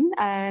scene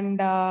and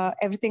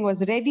everything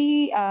was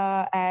ready.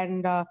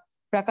 And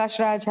Prakash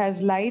Raj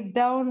has lied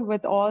down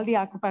with all the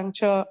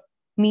acupuncture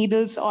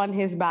needles on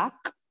his back.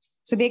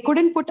 So they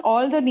couldn't put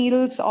all the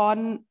needles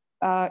on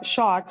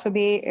shot. So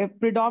they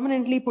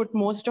predominantly put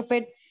most of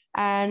it.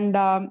 And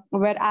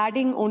we're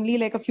adding only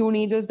like a few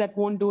needles that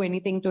won't do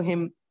anything to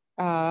him.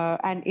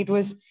 And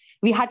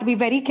we had to be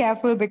very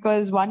careful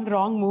because one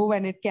wrong move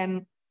and it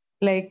can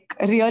like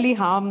really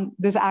harm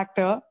this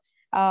actor.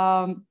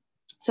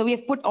 So we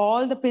have put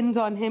all the pins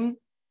on him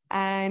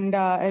and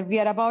we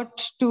are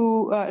about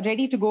to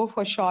ready to go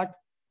for shot.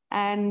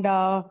 And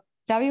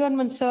Ravi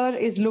Varman sir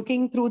is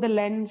looking through the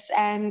lens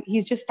and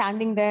he's just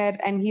standing there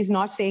and he's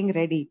not saying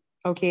ready.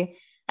 Okay.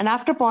 And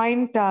after a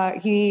point,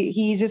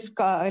 he just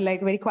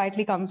like very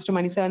quietly comes to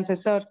Mani sir and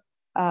says, sir,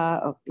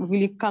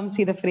 will you come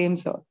see the frame,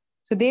 sir?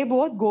 So they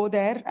both go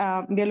there.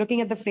 They're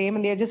looking at the frame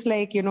and they're just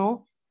like, you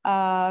know,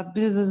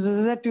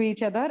 to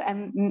each other,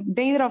 and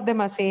neither of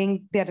them are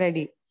saying they're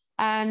ready.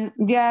 And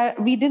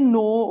we didn't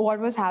know what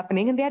was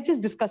happening, and they are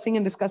just discussing.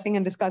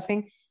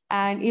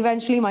 And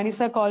eventually, Mani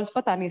sir calls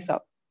for Tani sir.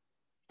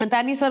 And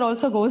Tani sir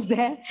also goes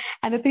there,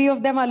 and the three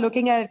of them are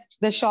looking at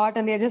the shot,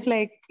 and they're just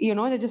like, you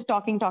know, they're just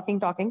talking.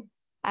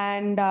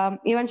 And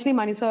eventually,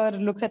 Mani sir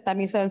looks at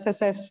Tani sir and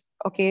says,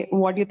 okay,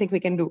 what do you think we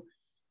can do?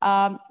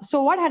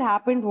 So what had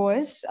happened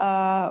was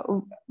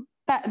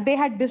they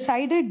had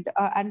decided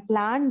and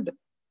planned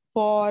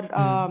for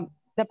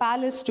the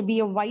palace to be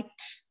a white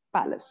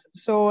palace.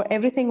 So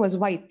everything was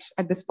white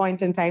at this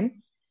point in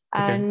time.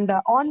 Okay. And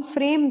on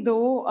frame,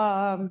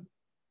 though,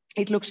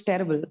 it looked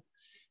terrible.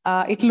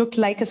 It looked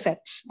like a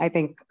set, I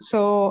think.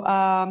 So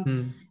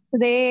so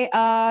they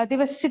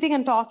were sitting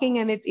and talking,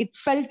 and it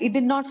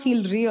did not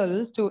feel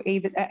real to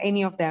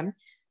any of them.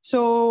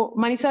 So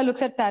Mani sir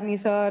looks at Tani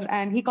sir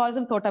and he calls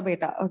him Tota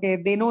Beta. Okay,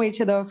 they know each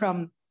other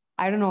from,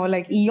 I don't know,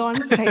 like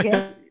eons, I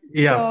guess.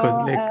 Yeah, so, of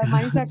course. Like...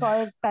 Mani sir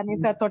calls Tani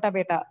sir Tota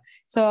Beta.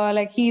 So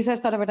like he says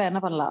Tota Beta enna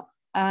panla.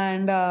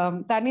 And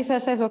Tani sir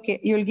says, okay,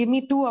 you'll give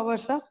me 2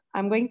 hours, sir.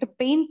 I'm going to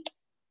paint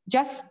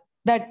just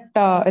that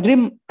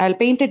rim. I'll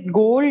paint it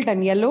gold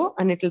and yellow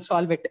and it'll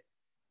solve it.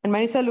 And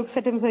Mani sir looks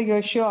at him and says,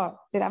 you're sure? I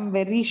said, I'm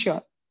very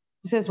sure.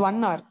 He says,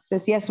 1 hour. He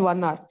says, yes,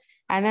 1 hour.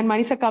 And then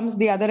Mani sir comes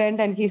the other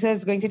end and he says,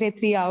 it's going to take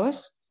 3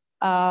 hours.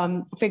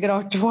 Figure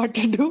out what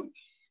to do.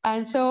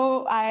 And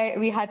so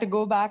we had to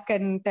go back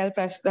and tell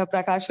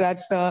Prakash Raj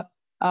sir,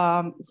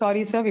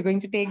 sorry, sir, we're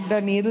going to take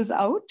the needles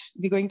out.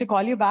 We're going to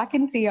call you back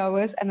in 3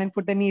 hours and then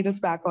put the needles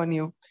back on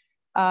you.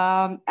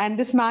 And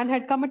this man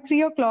had come at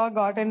 3 o'clock,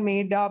 gotten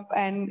made up,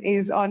 and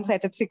is on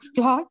set at 6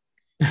 o'clock.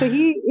 So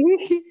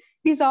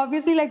he's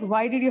obviously like,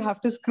 why did you have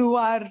to screw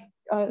our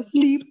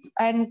sleep?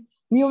 And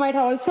you might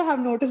also have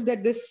noticed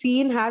that this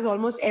scene has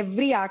almost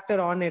every actor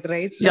on it,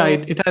 right? So, yeah,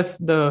 it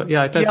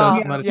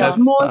has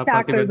most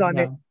actors on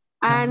it.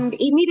 And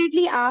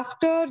immediately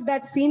after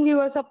that scene, we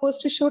were supposed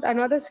to shoot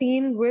another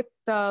scene with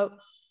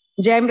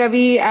Jayam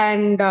Ravi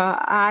and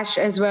Ash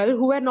as well,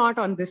 who were not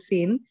on this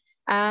scene.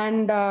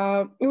 And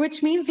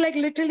which means like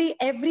literally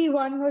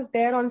everyone was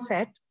there on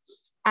set.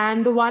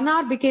 And the 1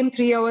 hour became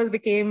 3 hours,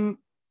 became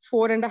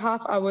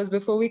 4.5 hours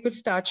before we could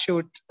start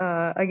shoot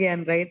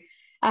again, right?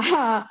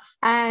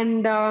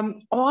 And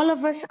all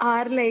of us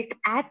are like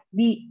at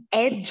the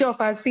edge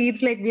of our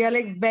seats. Like we are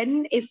like,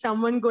 when is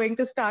someone going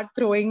to start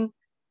throwing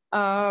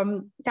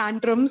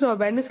tantrums, or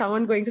when is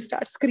someone going to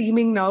start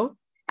screaming now?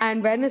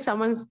 And when is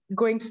someone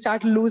going to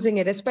start losing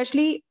it?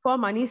 Especially for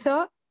Mani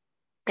sir,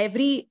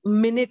 every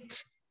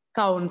minute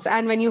counts.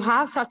 And when you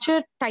have such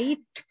a tight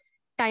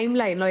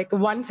timeline, like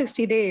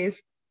 160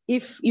 days,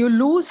 if you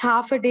lose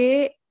half a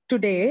day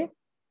today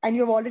and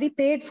you've already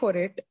paid for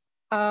it,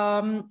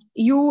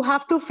 you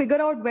have to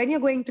figure out when you're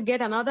going to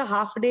get another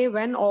half a day,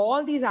 when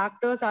all these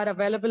actors are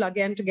available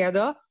again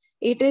together.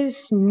 It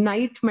is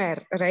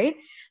nightmare, right?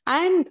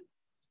 And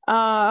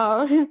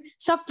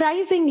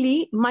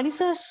surprisingly, Mani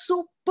sir is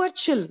super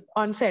chill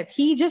on set.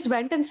 He just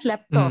went and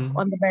slept off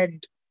on the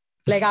bed.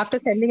 Like after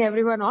sending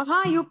everyone off,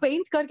 you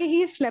paint karke,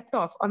 he slept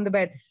off on the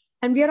bed.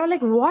 And we are all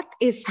like, what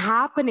is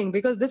happening?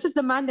 Because this is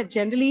the man that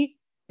generally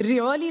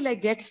really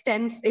like gets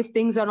tense if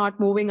things are not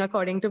moving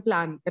according to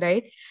plan,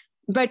 right?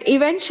 But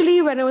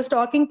eventually when I was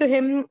talking to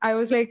him, I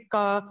was like,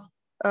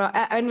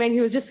 and when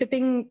he was just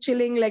sitting,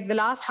 chilling, like the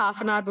last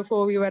half an hour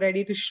before we were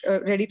ready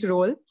to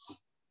roll.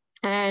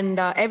 And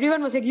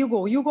everyone was like, you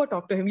go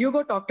talk to him,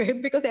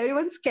 because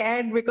everyone's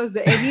scared, because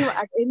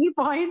at any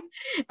point,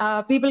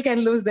 people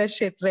can lose their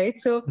shit, right?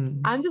 So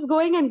I'm just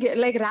going and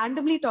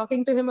randomly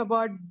talking to him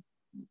about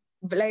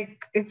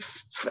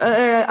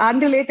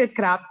unrelated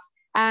crap.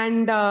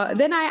 And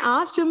then I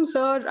asked him,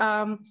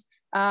 sir,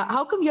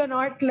 how come you're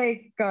not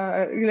getting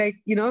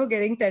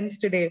tense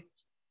today?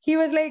 He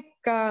was like,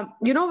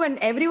 when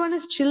everyone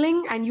is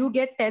chilling and you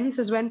get tense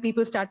is when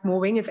people start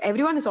moving. If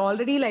everyone is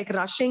already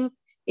rushing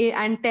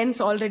and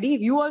tense already,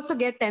 if you also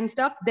get tensed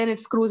up, then it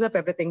screws up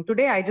everything.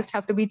 Today, I just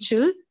have to be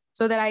chill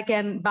so that I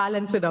can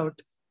balance it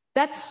out.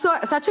 That's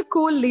such a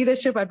cool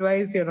leadership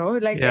advice,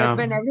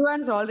 when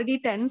everyone's already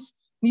tense,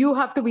 you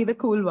have to be the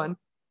cool one.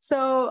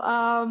 So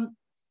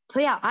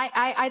yeah,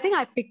 I think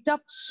I picked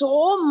up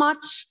so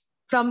much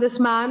from this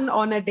man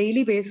on a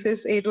daily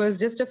basis. It was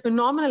just a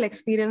phenomenal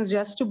experience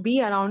just to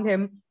be around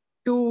him,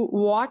 to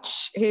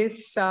watch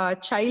his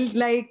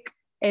childlike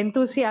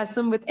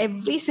enthusiasm with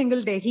every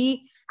single day.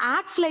 He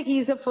acts like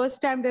he's a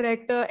first-time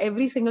director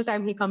every single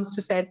time he comes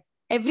to set.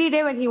 Every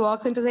day when he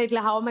walks into set,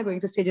 how am I going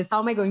to stages?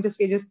 How am I going to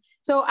stages?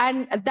 So,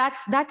 and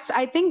that's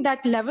I think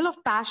that level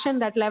of passion,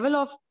 that level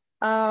of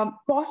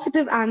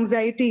positive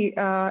anxiety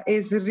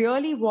is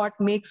really what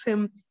makes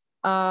him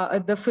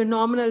the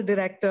phenomenal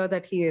director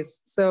that he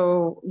is.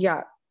 So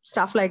yeah,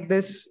 stuff like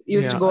this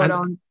used to go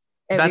around.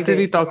 That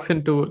really talks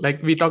into,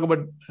 we talk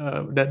about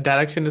the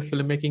direction is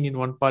filmmaking in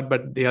one part,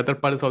 but the other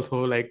part is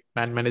also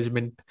man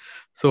management.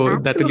 So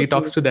absolutely, that really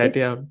talks to that.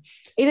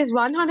 It is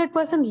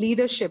 100%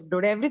 leadership,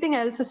 dude. Everything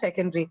else is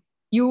secondary.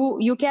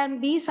 You can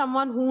be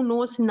someone who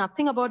knows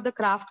nothing about the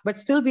craft, but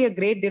still be a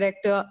great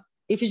director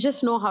if you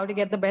just know how to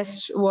get the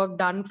best work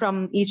done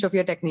from each of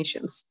your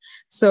technicians.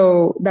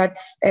 So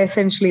that's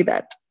essentially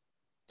that.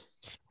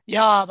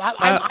 Yeah,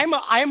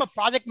 I am a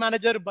project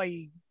manager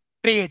by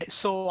trade,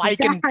 so I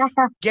can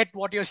get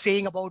what you're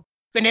saying about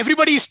when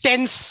everybody is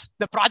tense,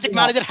 the project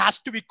manager has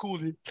to be cool.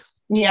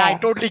 Yeah, I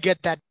totally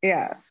get that.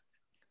 Yeah.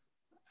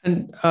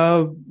 And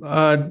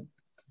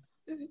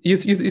you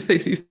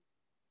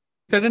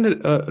said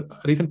in a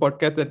recent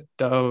podcast that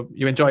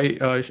you enjoy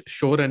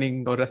show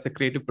running, or as a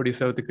creative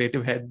producer, the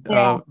creative head,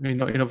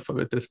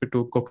 with respect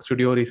to Coke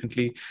Studio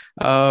recently.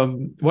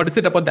 What is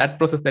it about that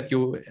process that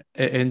you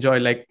enjoy?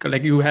 Like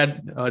you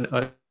had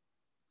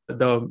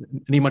the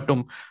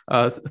Nimatum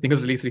single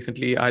release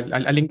recently.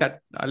 I'll link that.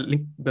 I'll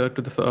link to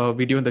the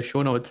video in the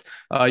show notes.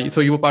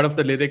 So you were part of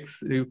the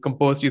lyrics, you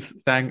composed, you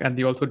sang, and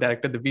you also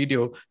directed the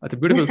video. It's a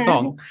beautiful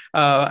song.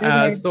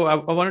 So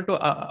I wanted to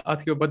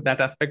ask you about that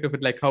aspect of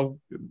it. Like how,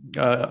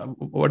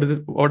 what is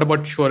it? What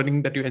about show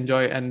running that you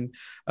enjoy, and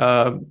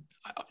as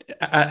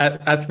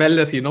well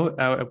as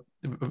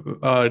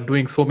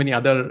doing so many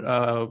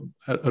other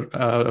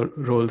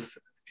roles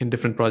in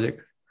different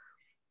projects?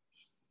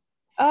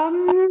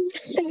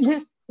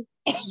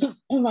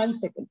 One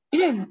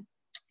second.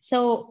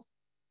 So,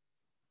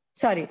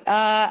 sorry.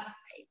 The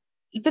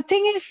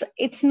thing is,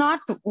 it's not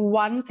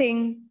one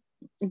thing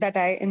that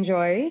I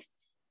enjoy.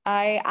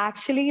 I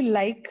actually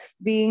like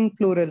being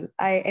plural.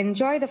 I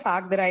enjoy the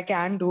fact that I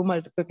can do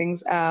multiple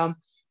things.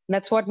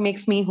 That's what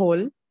makes me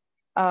whole.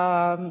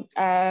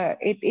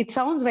 It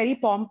sounds very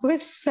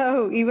pompous,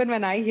 so even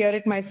when I hear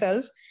it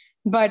myself,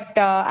 but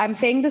I'm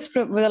saying this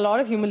with a lot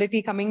of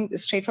humility, coming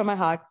straight from my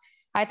heart.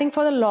 I think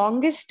for the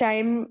longest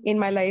time in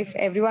my life,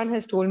 everyone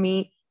has told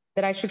me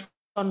that I should focus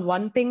on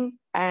one thing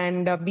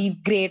and be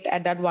great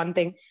at that one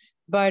thing.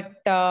 But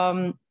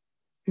now,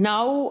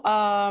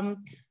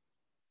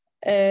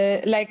 when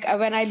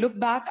I look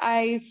back,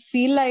 I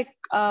feel like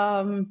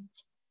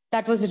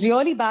that was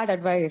really bad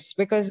advice,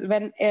 because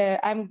when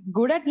I'm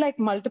good at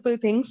multiple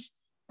things,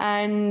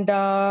 and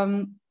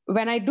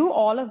when I do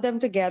all of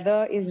them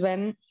together is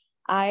when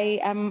I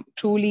am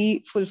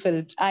truly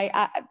fulfilled.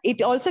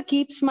 It also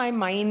keeps my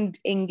mind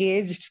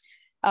engaged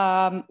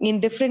in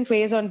different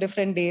ways on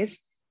different days.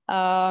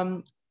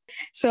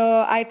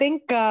 So I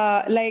think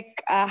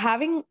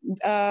having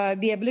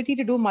the ability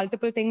to do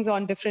multiple things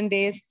on different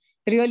days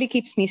really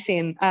keeps me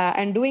sane.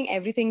 And doing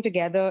everything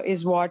together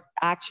is what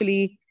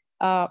actually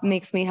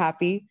makes me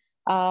happy.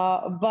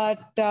 But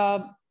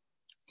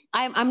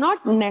I'm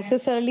not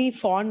necessarily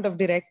fond of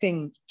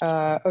directing.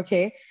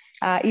 Okay.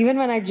 Even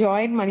when I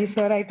joined Mani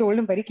Sir, I told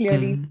him very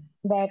clearly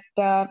that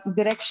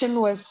direction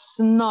was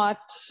not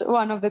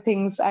one of the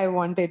things I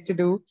wanted to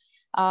do.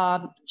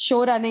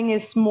 Show running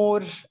is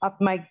more up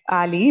my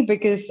alley,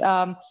 because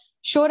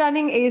show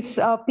running is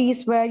a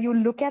piece where you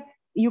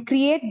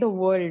create the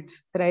world,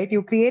 right?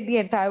 You create the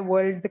entire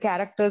world, the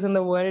characters in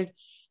the world.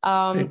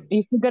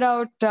 You figure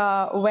out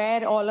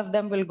where all of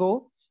them will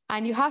go.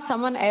 And you have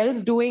someone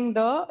else doing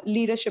the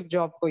leadership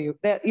job for you.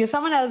 You're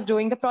someone else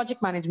doing the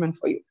project management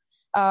for you.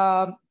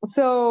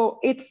 So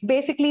it's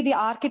basically the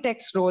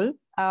architect's role.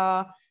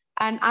 And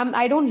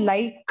I don't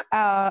like,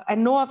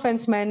 and no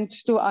offense meant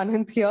to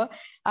Anand here,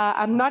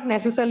 I'm not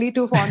necessarily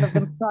too fond of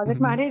the project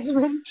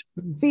management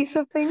piece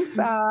of things.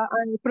 I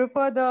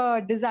prefer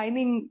the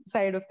designing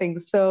side of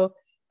things. So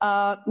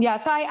So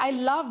I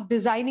love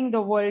designing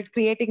the world,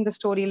 creating the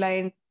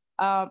storyline,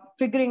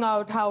 figuring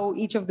out how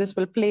each of this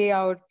will play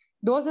out.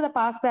 Those are the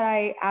parts that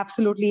I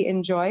absolutely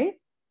enjoy.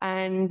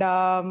 And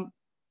that's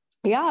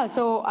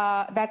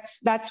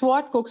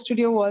what Coke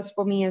Studio was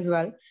for me as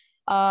well.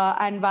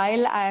 And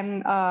while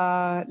I'm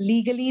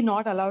legally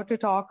not allowed to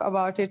talk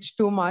about it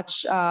too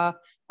much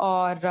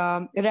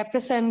or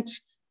represent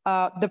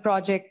the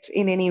project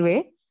in any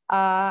way,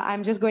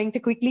 I'm just going to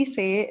quickly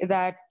say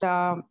that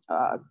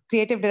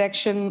creative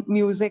direction,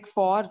 music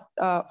for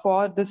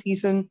the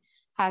season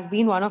has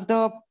been one of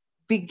the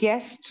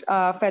biggest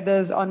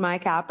feathers on my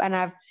cap, and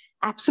I've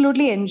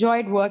absolutely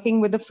enjoyed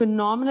working with a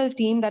phenomenal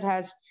team that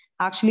has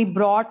actually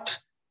brought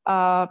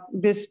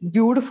this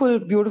beautiful,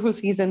 beautiful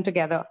season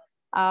together.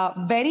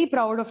 Very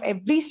proud of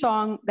every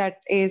song that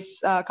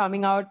is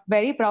coming out.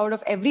 Very proud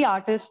of every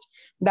artist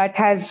that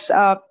has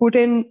put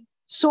in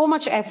so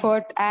much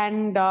effort,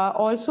 and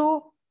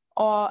also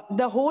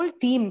the whole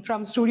team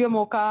from Studio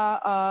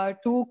Mocha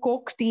to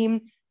Coke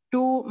team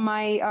to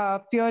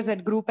my peers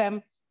at Group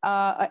M.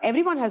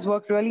 Everyone has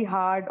worked really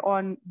hard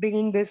on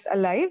bringing this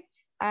alive.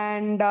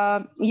 And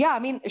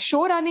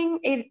show running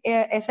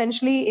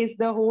essentially is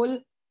the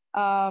whole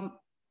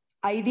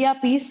idea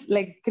piece,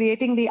 like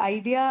creating the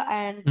idea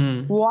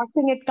and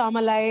watching it come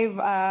alive,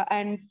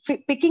 and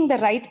picking the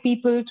right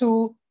people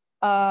to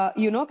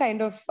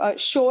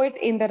show it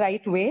in the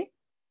right way.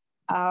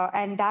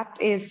 And that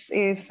is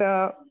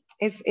a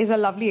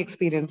lovely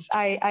experience.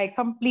 I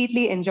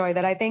completely enjoy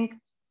that. I think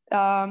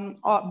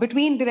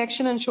between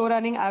direction and show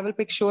running, I will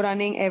pick show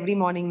running every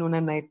morning, noon,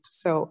 and night.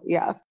 So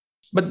yeah.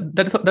 But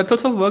that's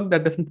also work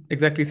that doesn't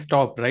exactly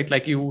stop, right?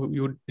 Like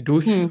you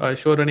do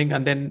show running,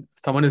 and then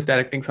someone is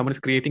directing, someone is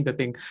creating the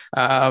thing,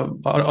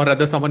 or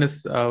rather someone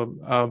is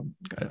what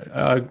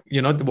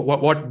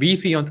we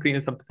see on screen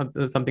is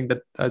something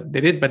that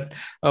they did. But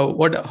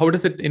how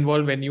does it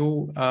involve when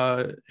you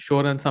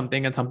show run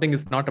something and something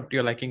is not up to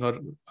your liking, or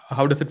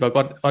how does it work,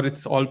 or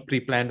it's all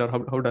pre-planned, or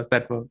how does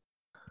that work?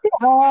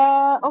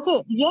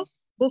 Okay, yes,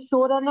 the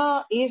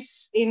showrunner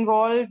is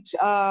involved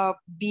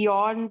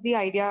beyond the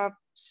idea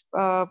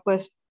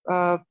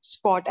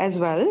spot as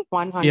well,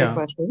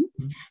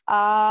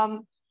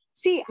 100%.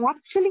 See,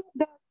 actually,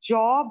 the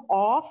job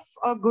of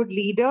a good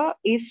leader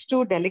is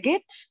to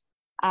delegate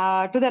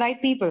to the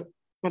right people,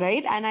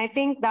 right? And I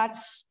think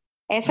that's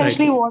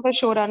essentially what a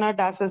showrunner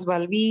does as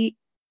well. We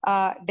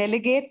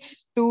delegate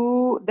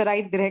to the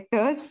right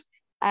directors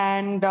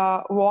and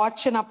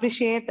watch and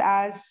appreciate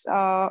as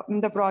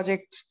the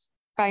project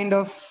kind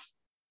of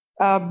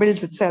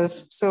builds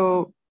itself.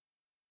 So,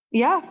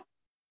 yeah.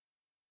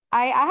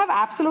 I have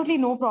absolutely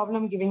no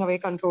problem giving away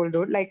control,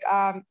 dude.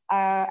 And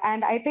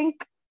I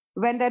think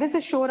when there is a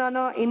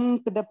showrunner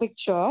in the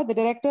picture, the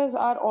directors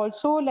are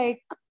also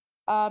like,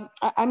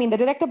 the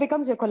director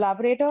becomes your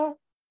collaborator.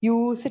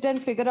 You sit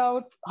and figure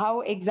out how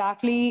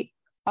exactly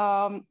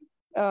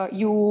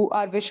you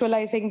are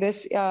visualizing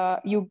this.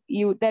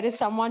 There is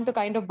someone to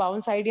kind of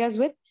bounce ideas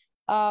with.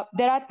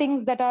 There are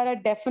things that are a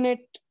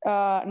definite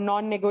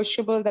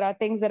non-negotiable. There are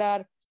things that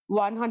are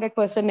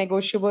 100%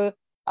 negotiable.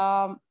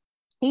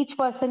 Each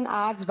person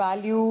adds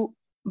value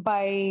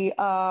by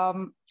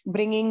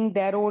bringing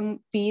their own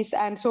piece.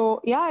 And so,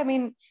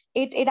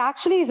 it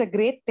actually is a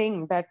great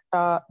thing that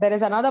there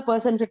is another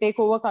person to take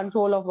over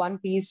control of one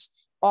piece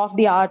of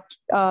the art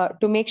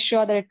to make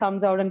sure that it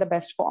comes out in the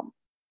best form.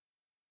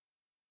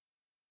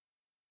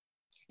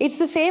 It's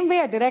the same way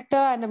a director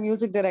and a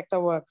music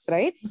director works,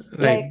 right?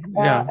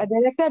 A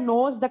director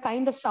knows the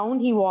kind of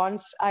sound he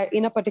wants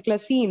in a particular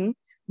scene.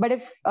 But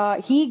if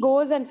he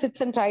goes and sits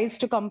and tries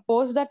to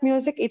compose that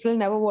music, it will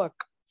never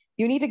work.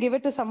 You need to give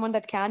it to someone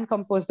that can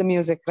compose the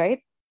music,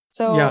 right?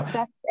 So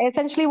that's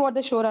essentially what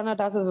the showrunner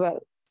does as well.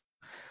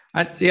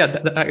 And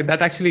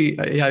that actually,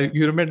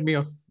 you reminded me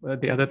of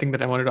the other thing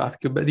that I wanted to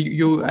ask you. But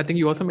I think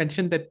you also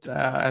mentioned that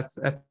as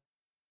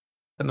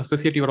an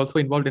associate, you were also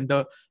involved in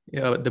the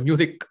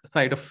music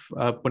side of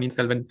Ponniyin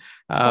Selvan.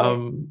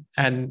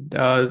 And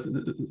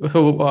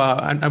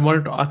I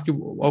wanted to ask you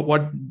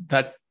what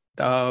that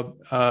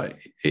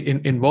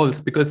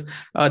involves, because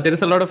there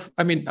is a lot of,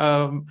 the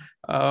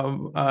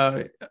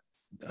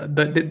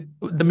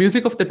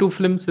music of the two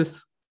films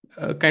is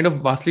kind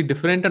of vastly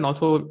different and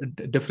also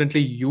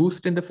differently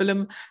used in the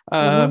film.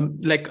 I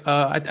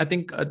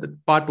think the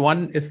part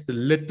one is a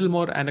little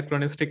more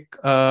anachronistic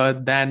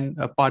than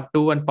part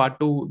two, and part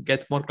two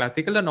gets more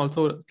classical and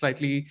also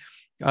slightly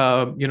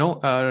very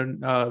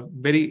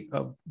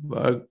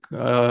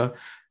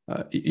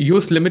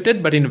use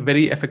limited, but in a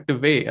very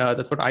effective way.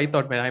 That's what I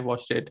thought when I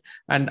watched it.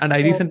 And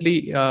I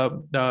recently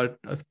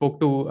spoke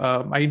to,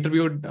 I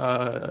interviewed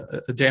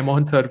Jay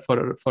Mohan sir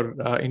for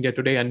India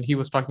Today, and he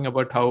was talking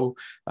about how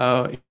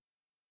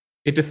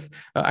it is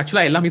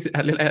actually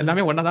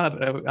எல்லாமே ஒன்னாதான்,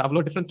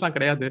 அவ்வளோ டிஃபரன்ஸ்லாம்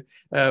கிடையாது.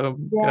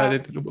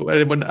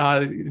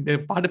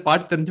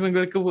 பாட்டு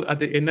தெரிஞ்சவங்களுக்கு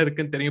அது என்ன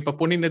இருக்குன்னு தெரியும். இப்ப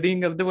பொன்னி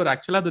நதிங்கிறது ஒரு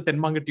ஆக்சுவலா அது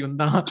தென்மாங்க டியூன்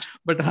தான்,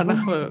 பட் ஆனா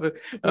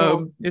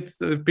it's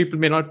people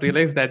may not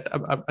realise that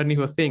Annie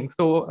was saying.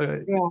 So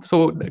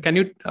can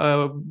you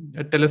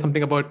tell us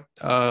something about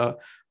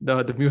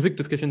the music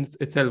discussions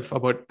itself,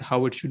 about how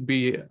it should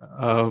be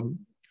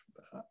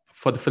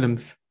for the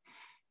films?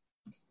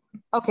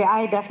 Okay,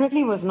 I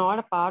definitely was not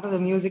a part of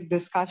the music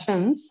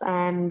discussions,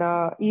 and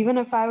even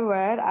if I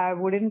were, I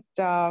wouldn't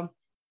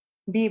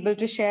be able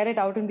to share it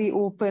out in the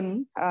open.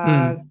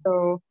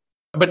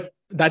 But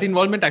that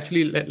involvement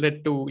actually led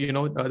to, you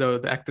know,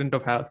 the accident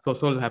of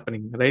soul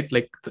happening, right?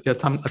 Like at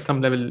some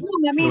level.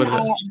 I mean,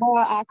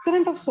 the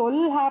accident of soul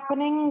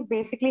happening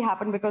basically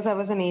happened because I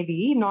was an AD,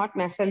 not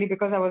necessarily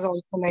because I was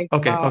also like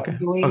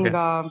doing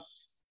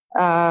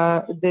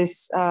this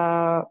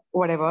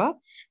whatever.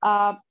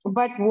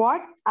 But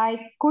what I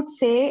could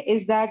say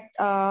is that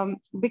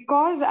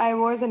because I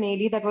was an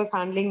AD that was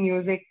handling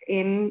music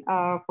in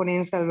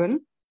Ponniyin Selvan,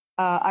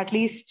 at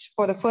least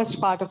for the first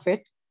part of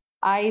it,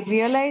 I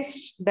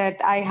realized that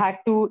I had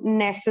to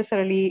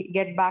necessarily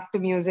get back to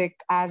music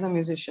as a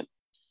musician.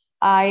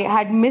 I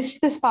had missed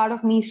this part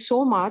of me so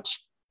much,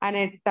 and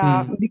it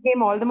became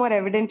all the more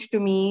evident to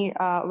me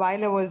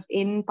while I was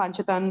in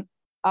Panchatan.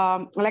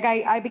 Like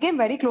I became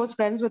very close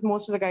friends with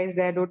most of the guys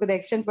there, to the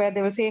extent where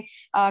they will say,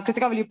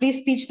 Krithika, will you please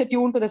teach the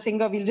tune to the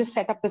singer? We'll just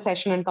set up the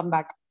session and come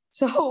back.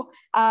 So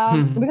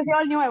because they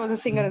all knew I was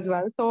a singer as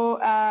well. So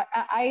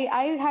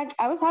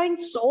I was having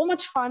so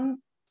much fun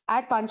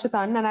at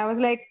Panchatan, and I was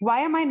like, why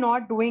am I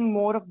not doing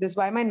more of this?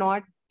 Why am I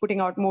not putting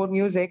out more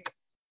music?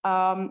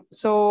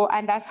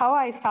 And that's how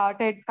I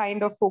started kind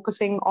of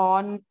focusing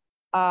on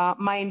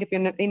my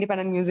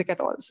independent music at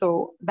all. So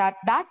that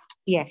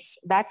yes,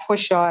 that for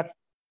sure,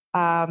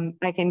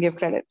 I can give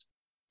credit.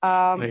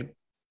 Right.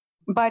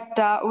 But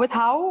with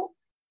how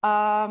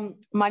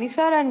Mani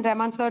sir and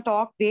Rahman sir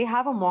talk, they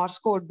have a Morse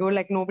code, though,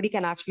 like nobody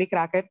can actually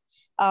crack it.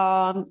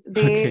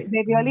 They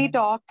really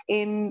talk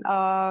in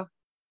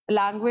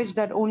language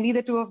that only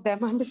the two of them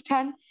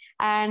understand.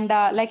 And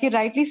like you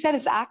rightly said,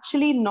 it's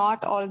actually not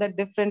all that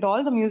different.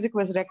 All the music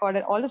was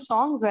recorded, all the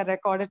songs were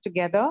recorded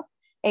together,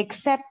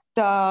 except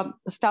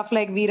stuff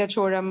like Veera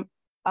Choram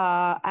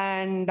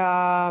and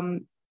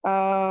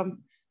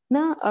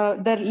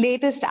the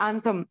latest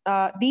anthem.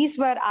 These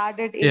were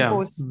added in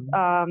post,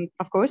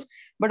 of course,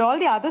 but all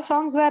the other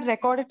songs were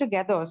recorded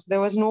together. So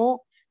there was no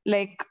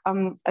like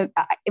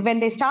when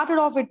they started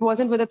off, it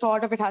wasn't with the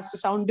thought of it has to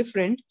sound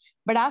different.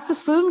 But as this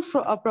film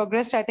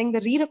progressed, I think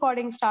the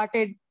re-recording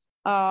started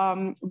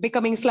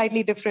becoming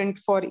slightly different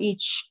for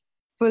each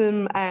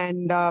film.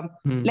 And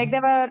like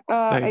there were,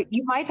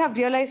 you might have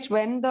realized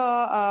when the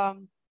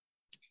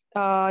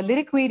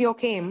lyric video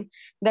came,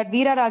 that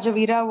Veera Raja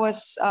Veera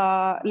was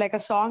like a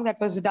song that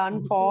was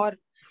done for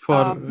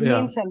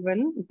Ponniyin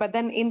Selvan, but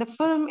then in the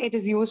film it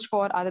is used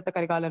for Aditya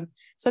Karikalan.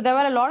 So there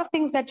were a lot of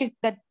things that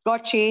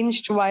got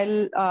changed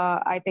while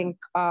I think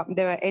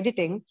they were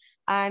editing,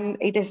 and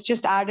it is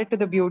just added to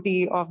the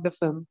beauty of the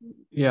film.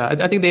 Yeah,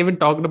 I think they even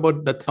talked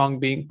about that song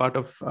being part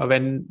of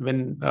when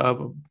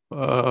Arun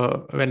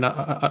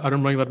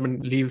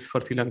Varman leaves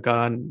for Sri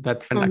Lanka, and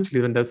that's when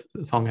actually when the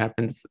song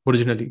happens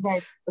originally.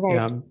 Right.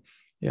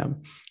 Yeah.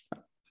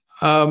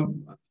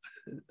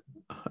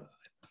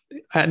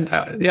 And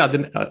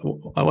then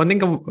one thing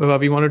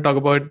we want to talk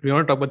about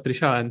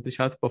Trisha and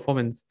Trisha's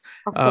performance.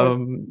 Of course.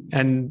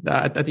 And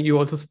I think you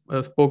also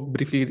spoke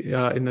briefly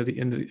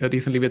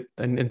recently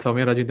in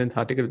Soumya Rajendran's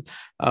article.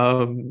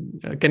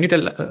 Can you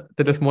tell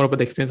us more about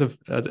the experience of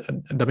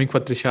dubbing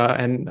for Trisha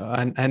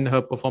and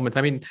her performance?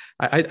 I mean,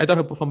 I thought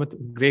her performance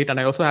was great, and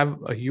I also have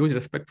a huge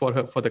respect for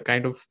her for the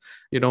kind of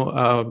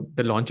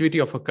the longevity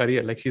of her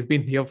career. Like, she's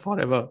been here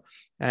forever.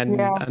 And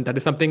that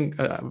is something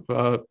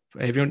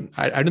everyone.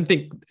 I don't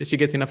think she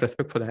gets enough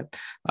respect for that.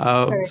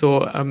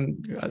 So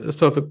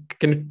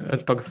can you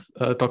talk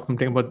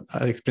something about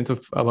the experience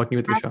of working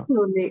with Trisha?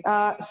 Absolutely.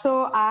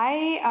 So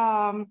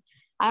I'm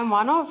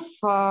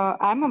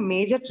a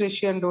major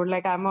Trishian dude.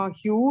 Like, I'm a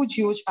huge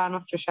fan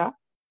of Trisha,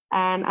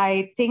 and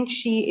I think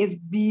she is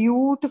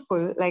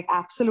beautiful, like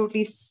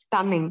absolutely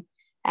stunning.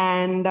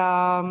 And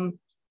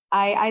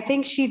I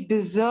think she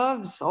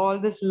deserves all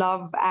this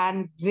love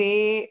and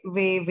way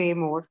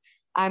more.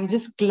 I'm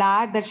just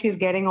glad that she's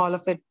getting all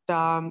of it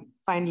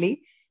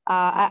finally.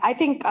 I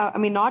think, I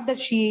mean, not that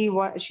she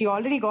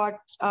already got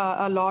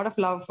a lot of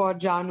love for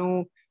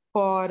Janu,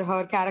 for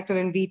her character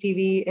in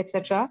BTV,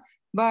 etc.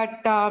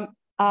 But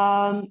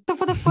so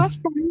for the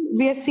first time,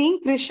 we are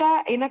seeing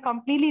Trisha in a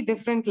completely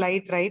different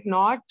light, right?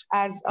 Not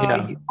as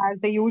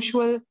the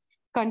usual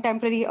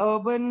contemporary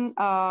urban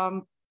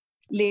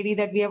lady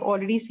that we have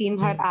already seen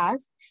her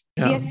as.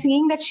 We are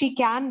seeing that she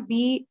can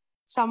be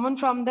someone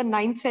from the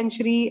 9th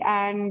century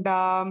and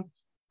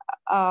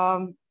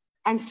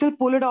still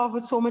pull it off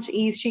with so much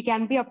ease. She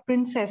can be a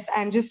princess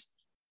and just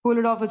pull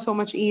it off with so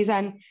much ease.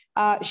 And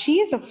she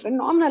is a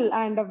phenomenal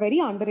and a very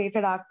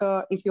underrated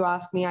actor, if you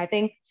ask me. I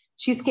think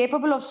she's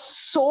capable of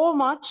so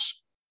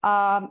much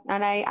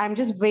And I'm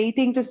just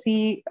waiting to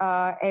see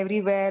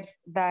everywhere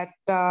that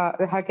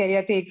her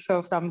career takes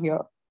her from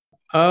here.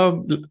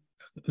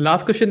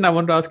 Last question I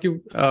want to ask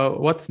you,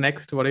 what's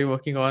next? What are you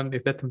working on?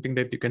 Is that something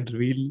that you can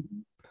reveal?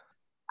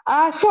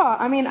 Sure.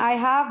 I mean, I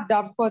have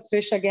dubbed for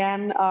Trish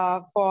again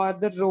for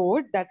The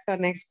Road. That's her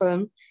next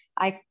film.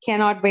 I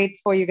cannot wait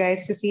for you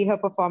guys to see her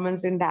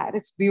performance in that.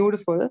 It's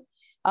beautiful.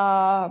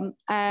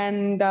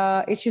 And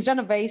she's done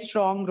a very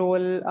strong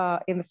role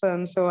in the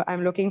film. So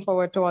I'm looking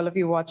forward to all of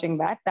you watching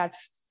that.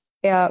 That's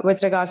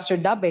with regards to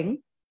dubbing.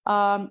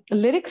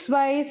 Lyrics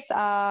wise,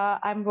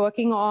 I'm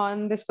working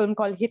on this film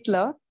called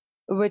Hitler,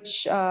 which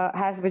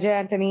has Vijay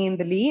Antony in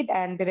the lead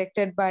and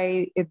directed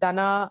by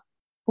Dana,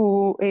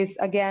 who is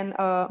again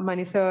a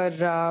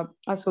Manisar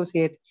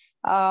associate.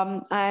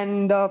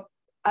 And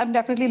I'm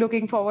definitely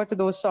looking forward to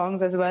those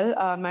songs as well.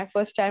 My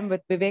first time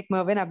with Vivek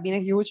Mervin, I've been a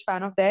huge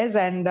fan of theirs,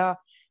 and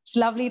it's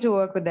lovely to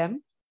work with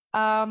them.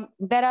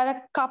 There are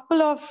a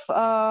couple of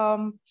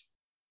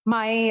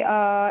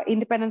my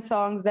independent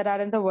songs that are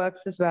in the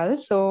works as well.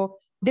 So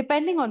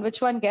depending on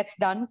which one gets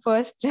done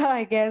first,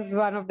 I guess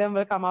one of them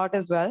will come out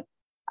as well.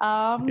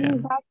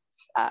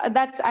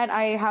 That's and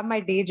I have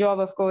my day job,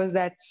 of course,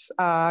 that's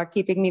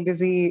keeping me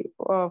busy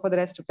for the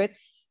rest of it.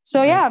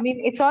 So yeah, I mean,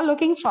 it's all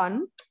looking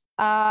fun.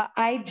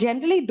 I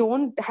generally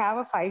don't have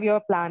a 5-year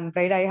plan,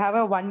 right? I have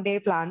a 1-day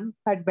plan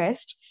at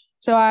best.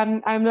 So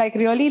I'm like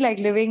really like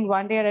living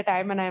one day at a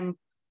time, and I'm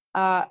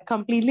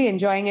completely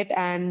enjoying it.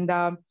 And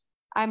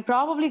I'm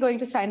probably going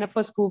to sign up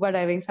for scuba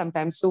diving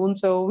sometime soon.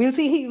 So we'll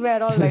see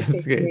where all life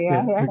takes me.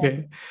 Yeah.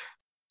 Okay.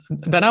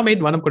 Dana made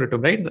Vanam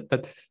Kurutum, right?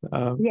 That's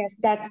yes,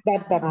 that's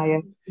Dana.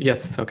 Yes. Yes.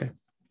 Okay.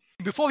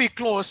 Before we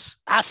close,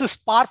 as is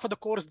par for the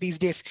course these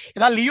days,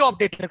 ஏதாவது Leo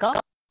update இருக்கா?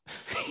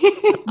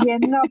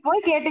 என்ன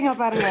போய் கேட்டீங்க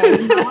பாருங்க.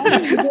 நான்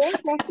இதே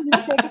question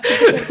தான் கேட்டுட்டு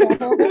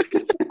இருக்கேன்.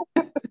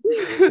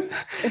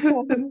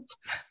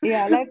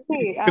 Yeah, let's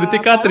see.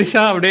 Krithika,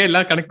 Trisha அப்படியே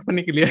எல்லாம் கனெக்ட்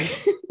பண்ணிக்கலையா?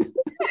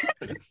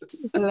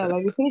 இல்ல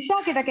த்ரிஷா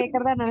கிட்ட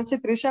கேக்குறதா நினைச்சு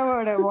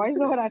த்ரிஷாவோட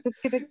வாய்ஸ் ஓவர்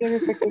ஆர்டிஸ்ட் கிட்ட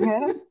கேள்விப்பட்டீங்க.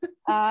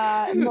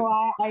 No,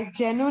 I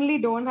genuinely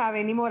don't have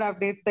any more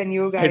updates than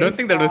you guys. I don't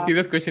think that was a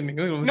serious question.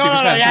 No,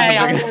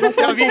 yeah.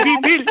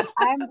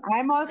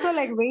 I'm also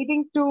like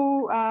waiting to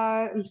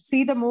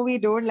see the movie,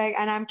 dude. Like,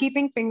 and I'm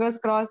keeping fingers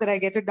crossed that I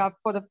get to dub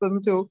for the film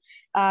too.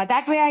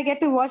 That way, I get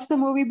to watch the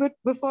movie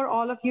before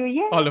all of you.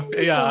 Yeah. All of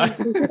yeah.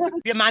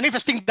 We are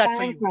manifesting that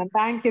for you. Man.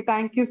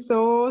 Thank you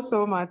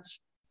so much.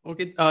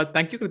 Okay,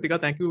 thank you, Krithika.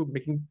 Thank you for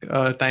making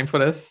time for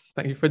us.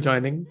 Thank you for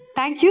joining.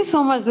 Thank you so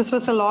much. This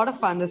was a lot of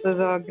fun. This was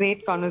a great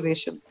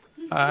conversation.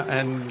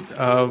 And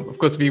of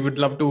course, we would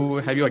love to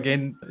have you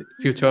again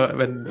future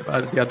when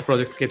the other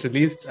projects get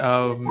released.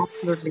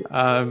 Absolutely.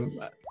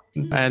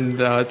 And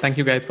thank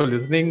you guys for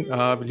listening.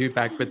 We'll be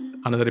back with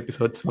another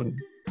episode soon.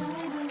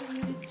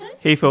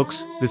 Hey folks,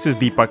 this is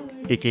Deepak,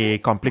 aka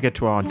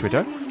Complicatua on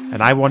Twitter,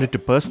 and I wanted to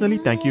personally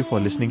thank you for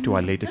listening to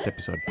our latest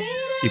episode.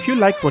 If you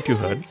liked what you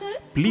heard,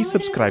 please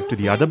subscribe to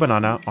The Other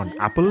Banana on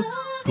Apple,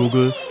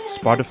 Google,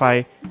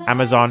 Spotify,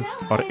 Amazon,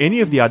 or any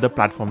of the other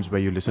platforms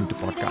where you listen to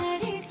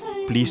podcasts.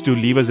 Please do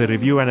leave us a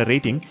review and a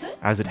rating,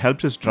 as it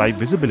helps us drive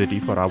visibility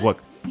for our work.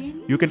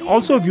 You can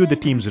also view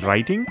the team's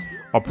writing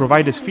or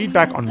provide us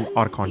feedback on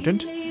our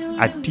content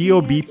at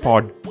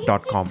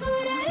tobpod.com.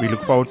 We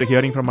look forward to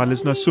hearing from our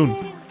listeners soon.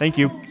 Thank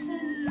you.